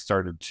as I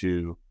started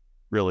to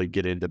really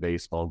get into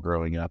baseball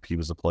growing up. He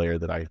was a player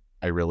that I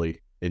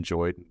really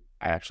enjoyed.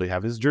 I actually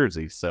have his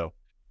jersey. So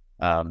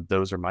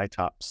those are my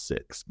top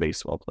 6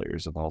 baseball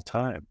players of all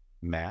time.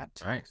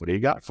 Matt, Nice. What do you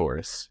got for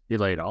us? You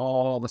laid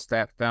all the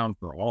stats down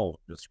for all of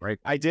this, right?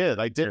 I did.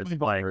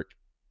 It's like,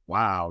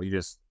 wow, you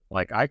just,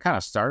 like, I kind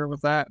of started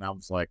with that, and I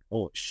was like,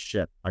 holy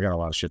shit, I got a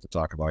lot of shit to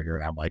talk about here.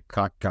 And I'm like,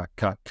 cut.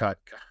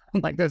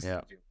 I'm like, this is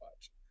too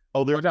much.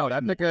 Oh,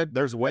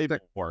 There's way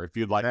more if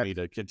you'd like me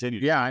to continue.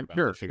 Yeah, I'm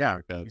sure. Yeah,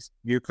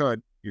 you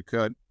could.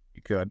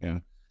 Yeah.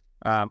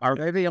 Are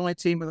they the only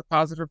team with a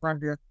positive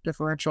run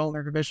differential in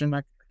their division?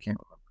 I can't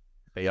remember.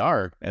 They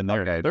are, and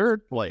they're Okay.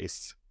 third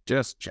place.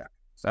 Just check.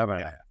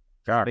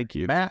 7.5. Thank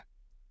you. Matt,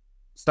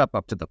 step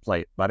up to the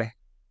plate, buddy.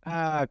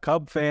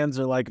 Cub fans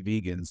are like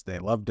vegans. They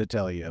love to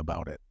tell you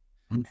about it.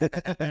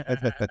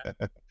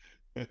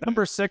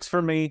 Number 6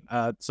 for me,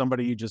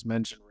 somebody you just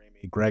mentioned,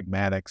 Ramey, Greg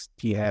Maddux.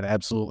 He had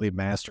absolutely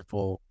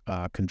masterful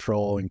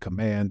control and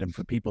command. And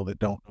for people that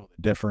don't know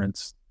the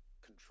difference,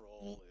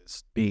 control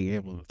is being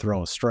able to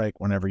throw a strike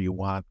whenever you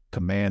want.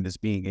 Command is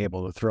being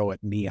able to throw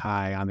it knee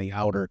high on the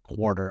outer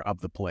quarter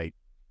of the plate.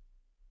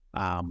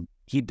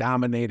 He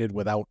dominated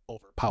without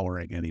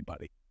overpowering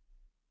anybody.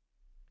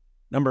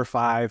 Number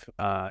 5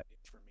 for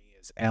me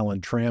is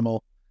Alan Trammell.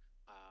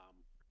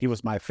 He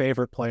was my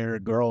favorite player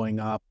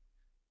growing up.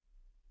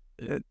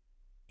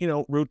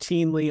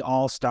 Routinely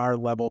all-star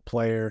level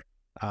player.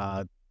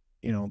 Don't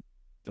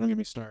get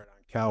me started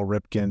on Cal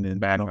Ripken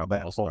and that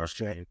whole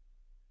shit.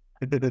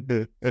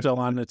 Still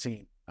on the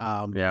team.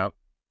 Yeah.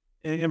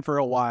 And for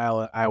a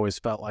while, I always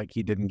felt like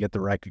he didn't get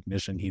the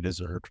recognition he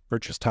deserved for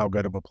just how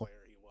good of a player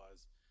he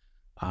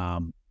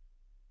was.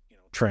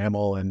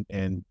 Trammell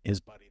and his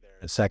buddy there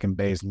at second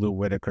base, Lou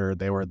Whitaker,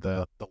 they were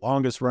the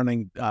longest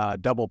running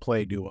double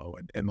play duo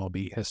in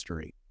MLB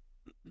history.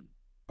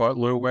 Put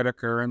Lou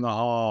Whitaker in the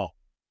hall.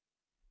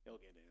 He'll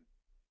get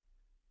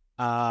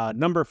in.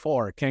 Number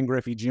 4, Ken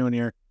Griffey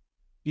Jr.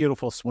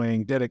 Beautiful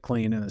swing, did it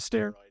clean in the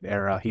steroid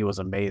era. He was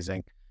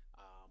amazing.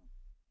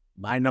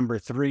 My number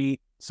 3,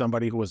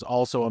 somebody who was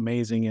also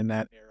amazing in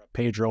that era,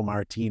 Pedro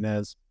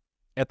Martinez.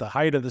 At the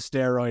height of the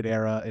steroid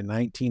era in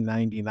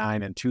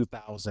 1999 and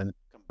 2000,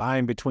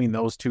 combined between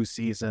those 2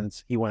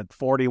 seasons, he went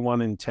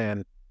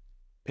 41-10,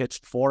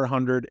 pitched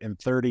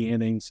 430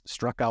 innings,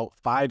 struck out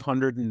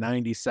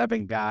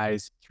 597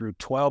 guys through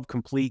 12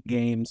 complete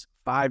games,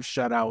 5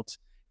 shutouts,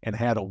 and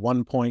had a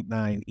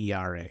 1.9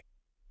 ERA.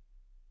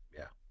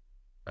 Yeah,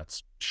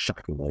 that's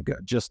shockingly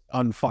good. Just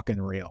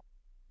unfucking real.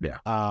 Yeah.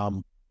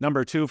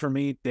 Number 2 for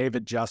me,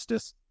 David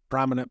Justice,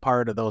 prominent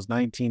part of those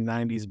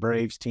 1990s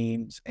Braves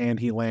teams, and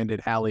he landed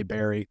Halle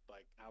Berry.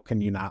 Like, how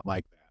can you not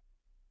like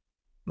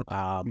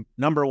that?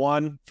 Number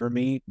 1 for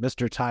me,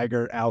 Mr.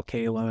 Tiger, Al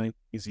Kaline.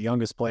 He's the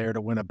youngest player to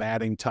win a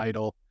batting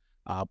title,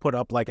 put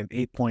up like an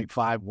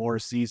 8.5 WAR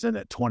season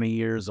at 20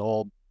 years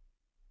old,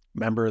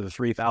 member of the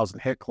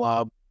 3,000 hit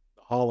club,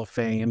 the Hall of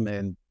Fame,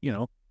 and,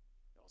 also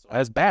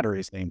has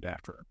batteries named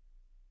after him.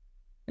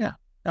 Yeah,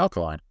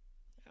 Alkaline.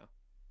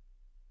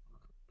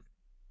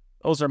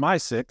 Those are my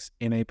 6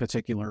 in a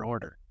particular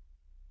order.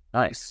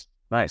 Nice.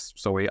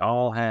 So we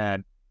all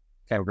had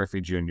Ken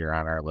Griffey Jr.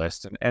 on our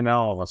list, and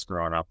all of us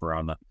growing up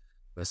around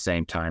the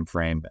same time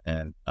frame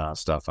and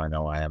stuff. I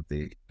know I am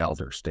the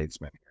elder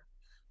statesman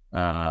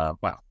here.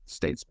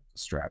 Statesman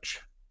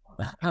stretch.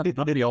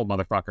 The old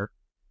motherfucker.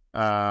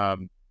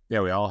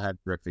 We all had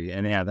Griffey,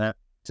 and yeah, that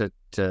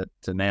to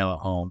nail it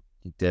home,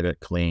 he did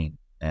it clean,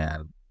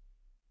 and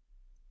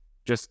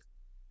just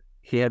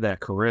he had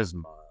that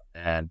charisma.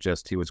 And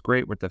just, he was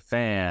great with the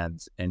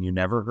fans, and you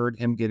never heard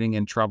him getting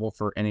in trouble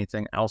for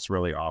anything else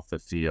really off the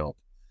field.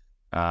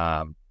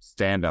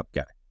 Stand-up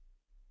guy.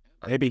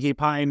 Maybe he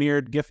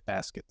pioneered gift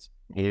baskets.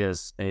 He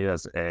is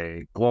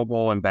a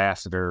global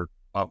ambassador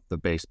of the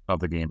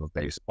game of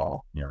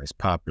baseball. He's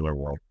popular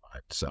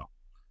worldwide. So,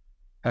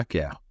 heck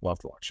yeah,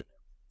 loved watching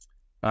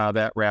him.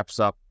 That wraps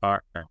up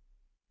our.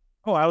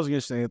 Oh, I was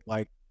going to say,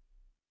 like,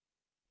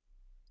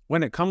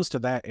 when it comes to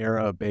that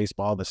era of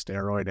baseball, the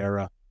steroid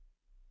era,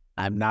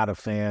 I'm not a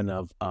fan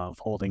of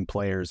holding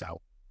players out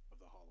of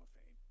the Hall of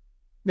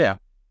Fame. Yeah,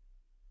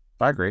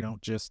 I agree.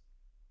 Don't just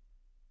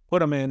put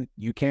them in.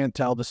 You can't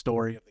tell the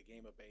story of the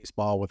game of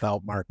baseball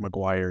without Mark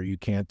McGwire. You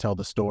can't tell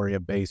the story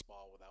of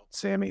baseball without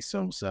Sammy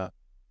Sosa.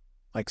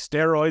 Like,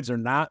 steroids are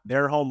not,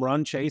 their home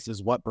run chase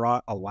is what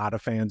brought a lot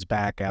of fans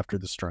back after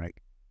the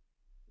strike.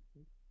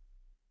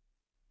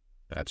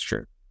 That's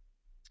true.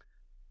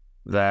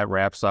 That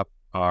wraps up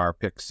our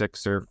pick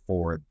sixer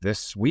for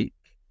this week.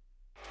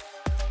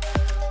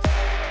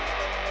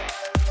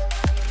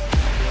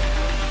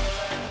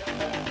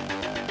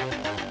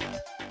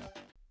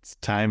 It's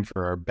time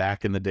for our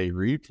back in the day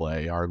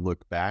replay, our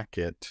look back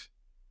at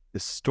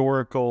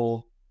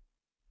historical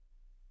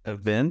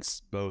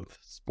events, both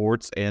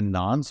sports and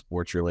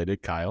non-sports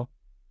related. Kyle,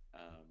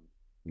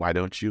 why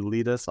don't you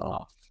lead us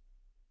off?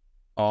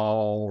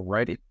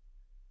 Alrighty.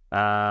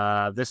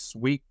 This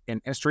week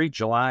in history,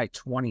 July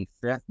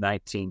 25th,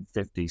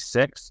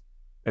 1956,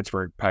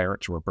 Pittsburgh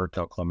Pirates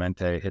Roberto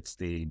Clemente hits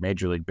the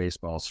Major League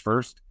Baseball's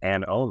first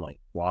and only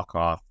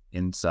walk-off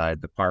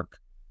inside the park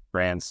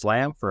grand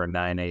slam for a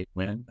 9-8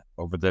 win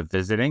over the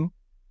visiting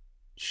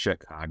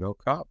Chicago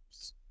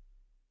Cubs.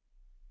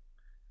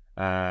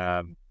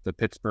 The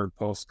Pittsburgh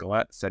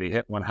Post-Gazette said he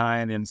hit one high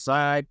and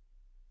inside,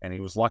 and he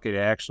was lucky to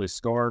actually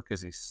score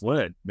because he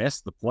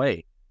missed the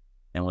plate,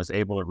 and was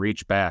able to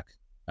reach back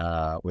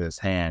with his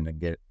hand and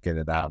get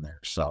it out there.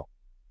 So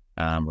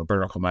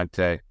Roberto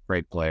Clemente,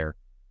 great player,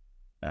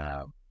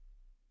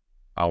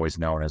 always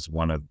known as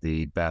one of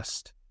the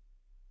best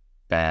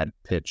bad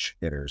pitch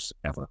hitters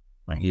ever.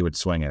 Like, he would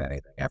swing at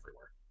anything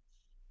everywhere.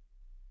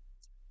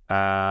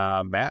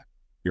 Matt,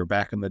 you're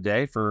back in the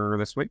day for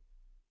this week.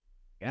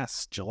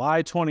 Yes,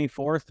 July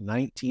 24th,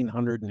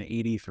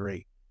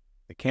 1983.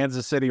 The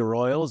Kansas City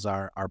Royals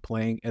are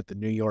playing at the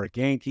New York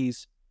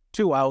Yankees.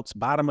 2 outs,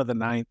 bottom of the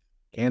 9th.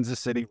 Kansas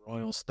City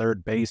Royals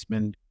third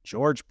baseman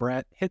George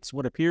Brett hits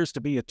what appears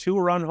to be a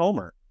 2-run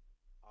homer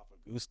off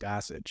of Goose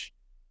Gossage.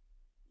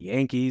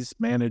 Yankees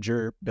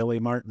manager Billy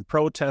Martin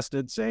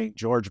protested, saying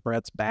George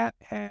Brett's bat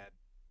had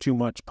too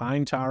much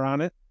pine tar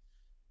on it.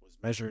 Was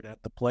measured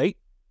at the plate,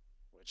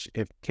 which,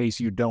 in case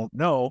you don't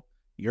know,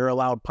 you're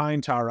allowed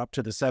pine tar up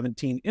to the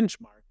 17-inch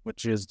mark,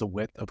 which is the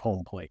width of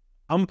home plate.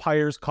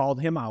 Umpires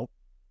called him out.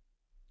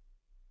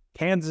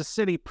 Kansas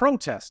City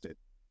protested.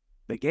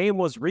 The game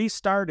was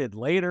restarted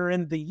later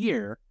in the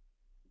year.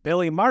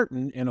 Billy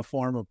Martin, in a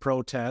form of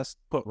protest,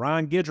 put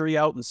Ron Guidry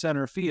out in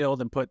center field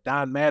and put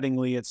Don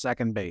Mattingly at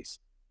second base.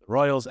 The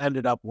Royals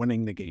ended up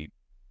winning the game.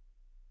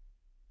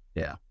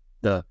 Yeah.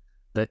 The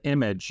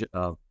image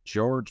of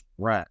George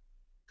Brett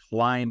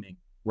climbing,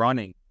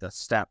 running the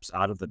steps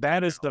out of the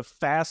That is the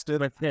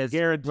fastest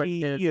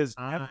guarantee he has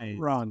ever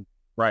run.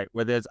 Right.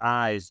 With his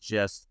eyes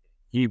just,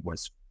 he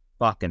was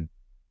fucking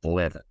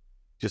livid.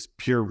 Just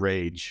pure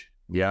rage.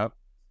 Yep.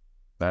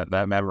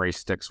 That memory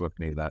sticks with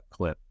me, that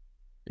clip.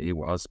 He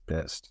was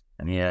pissed.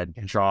 And he had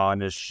jaw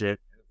and his shit.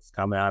 It was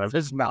coming out of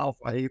his mouth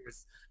while he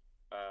was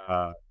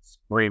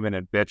screaming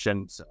and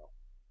bitching. So,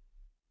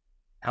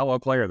 hell of a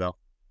player, though.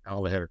 Hell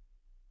of a hitter.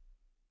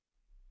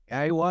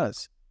 Yeah, he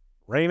was.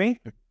 Ramey?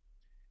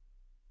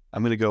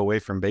 I'm going to go away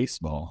from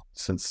baseball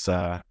since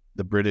the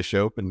British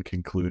Open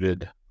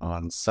concluded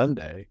on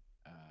Sunday.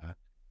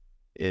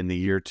 In the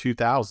year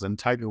 2000,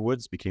 Tiger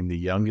Woods became the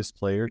youngest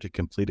player to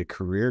complete a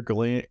career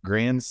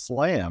Grand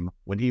Slam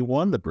when he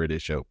won the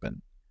British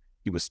Open.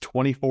 He was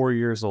 24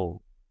 years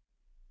old.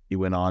 He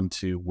went on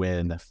to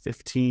win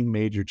 15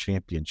 major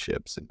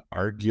championships and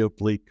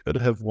arguably could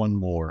have won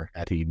more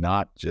had he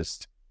not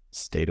just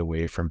stayed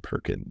away from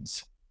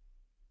Perkins.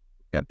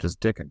 Kept his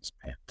dick in his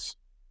pants.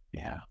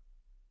 Yeah.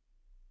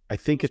 I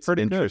think it's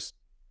interesting.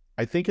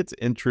 I think it's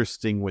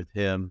interesting with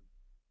him.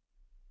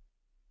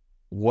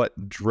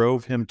 What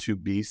drove him to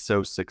be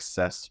so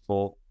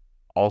successful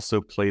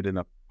also played in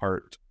a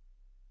part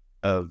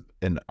of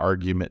an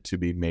argument to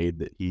be made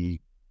that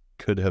he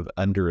could have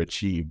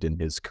underachieved in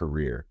his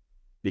career,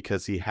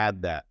 because he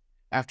had that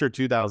after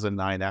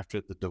 2009,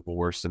 after the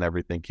divorce and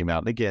everything came out.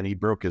 And again, he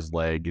broke his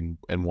leg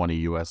and won a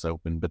U.S.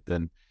 Open, but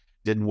then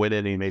didn't win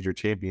any major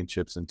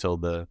championships until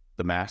the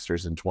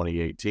Masters in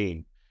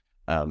 2018.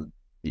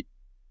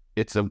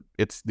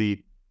 It's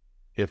the,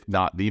 if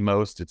not the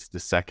most, it's the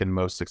second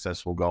most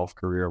successful golf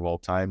career of all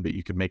time. But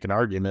you could make an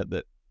argument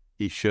that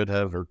he should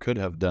have or could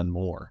have done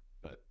more.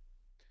 But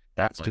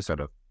that's just sort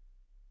of,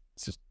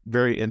 it's just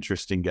very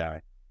interesting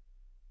guy.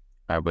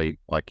 Probably,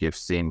 like, you've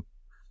seen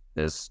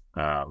his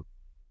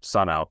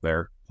son out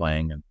there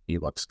playing, and he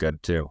looks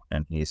good too.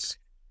 And he's,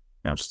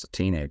 just a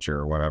teenager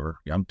or whatever,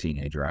 young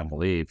teenager, I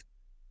believe.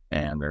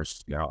 And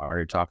there's,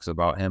 already talks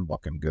about him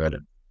looking good,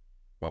 and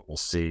what we'll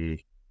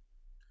see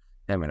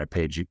him in a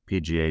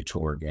PGA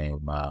Tour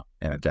game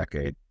in a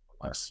decade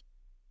or less.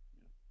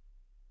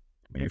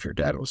 I mean, if your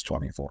dad was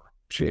 24,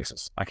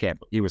 Jesus, I can't.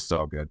 He was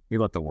so good. He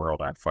lit the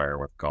world on fire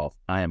with golf.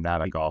 I am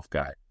not a golf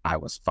guy. I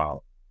was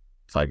following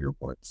Tiger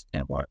Woods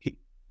and what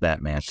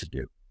that man should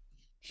do.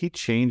 He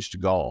changed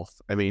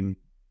golf. I mean,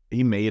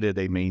 he made it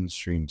a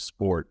mainstream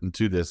sport, and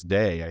to this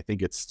day, I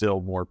think it's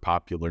still more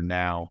popular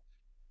now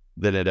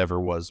than it ever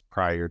was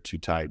prior to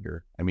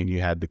Tiger. I mean, you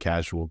had the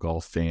casual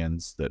golf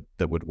fans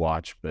that would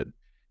watch, but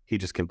he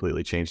just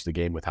completely changed the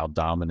game with how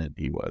dominant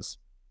he was.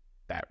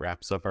 That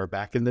wraps up our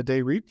Back in the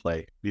Day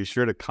replay. Be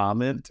sure to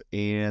comment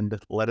and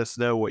let us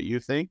know what you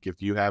think.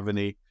 If you have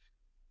any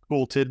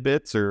cool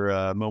tidbits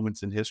or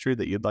moments in history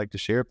that you'd like to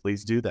share,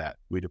 please do that.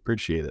 We'd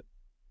appreciate it.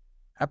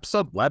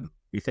 Episode 11.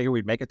 You think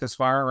we'd make it this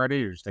far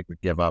already, or just think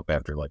we'd give up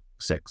after like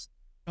 6?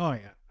 Oh,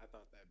 yeah. I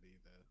thought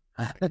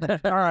that'd be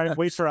the... All right,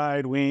 we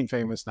tried. We ain't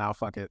famous now.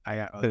 Fuck it. I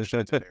got other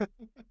shit to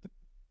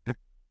do.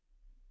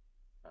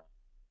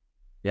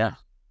 Yeah.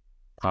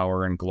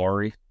 Power and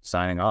glory,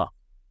 signing off.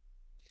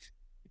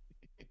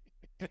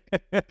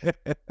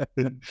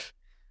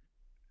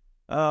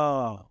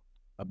 Oh,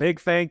 a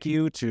big thank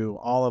you to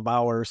all of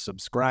our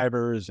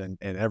subscribers and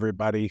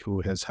everybody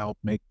who has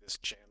helped make this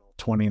channel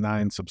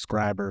 29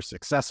 subscribers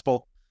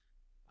successful.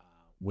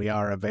 We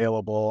are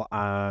available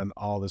on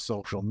all the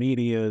social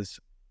medias.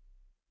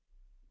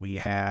 We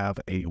have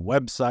a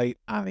website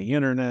on the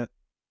internet,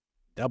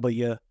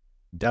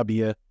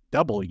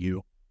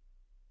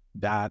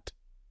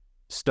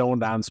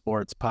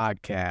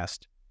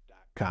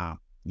 www.stonedonsportspodcast.com.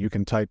 You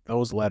can type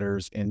those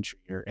letters into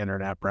your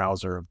internet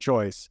browser of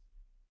choice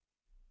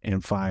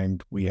and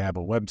find we have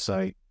a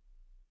website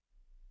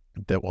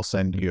that will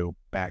send you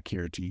back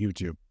here to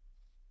YouTube.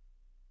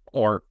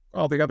 Or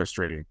all the other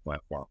streaming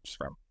platforms,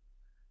 from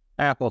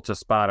Apple to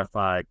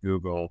Spotify,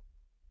 Google,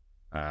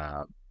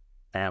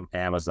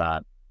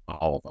 Amazon,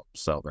 all of them.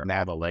 So they're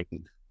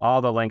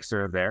all the links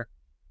are there.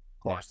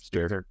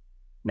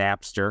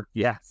 Napster,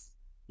 yes,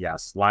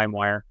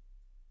 LimeWire,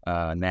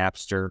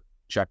 Napster.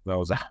 Check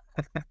those out.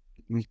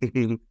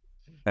 Any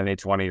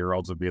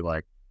 20-year-olds would be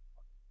like,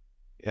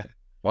 yeah,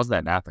 wasn't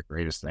that not the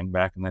greatest thing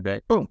back in the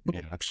day? Boom,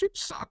 yeah, she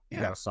sucked. Yeah.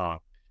 Got a song.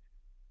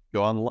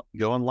 Go on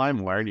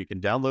LimeWire and you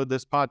can download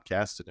this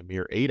podcast in a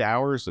mere 8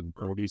 hours and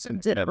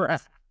 46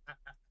 minutes.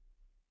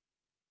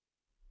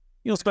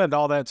 You'll spend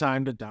all that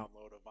time to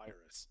download a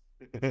virus.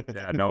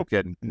 Yeah, no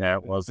kidding.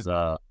 That was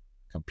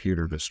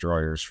computer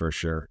destroyers for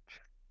sure.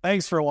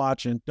 Thanks for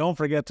watching. Don't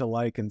forget to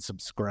like and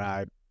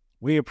subscribe.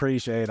 We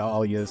appreciate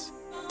all yous.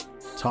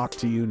 Talk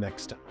to you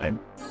next time.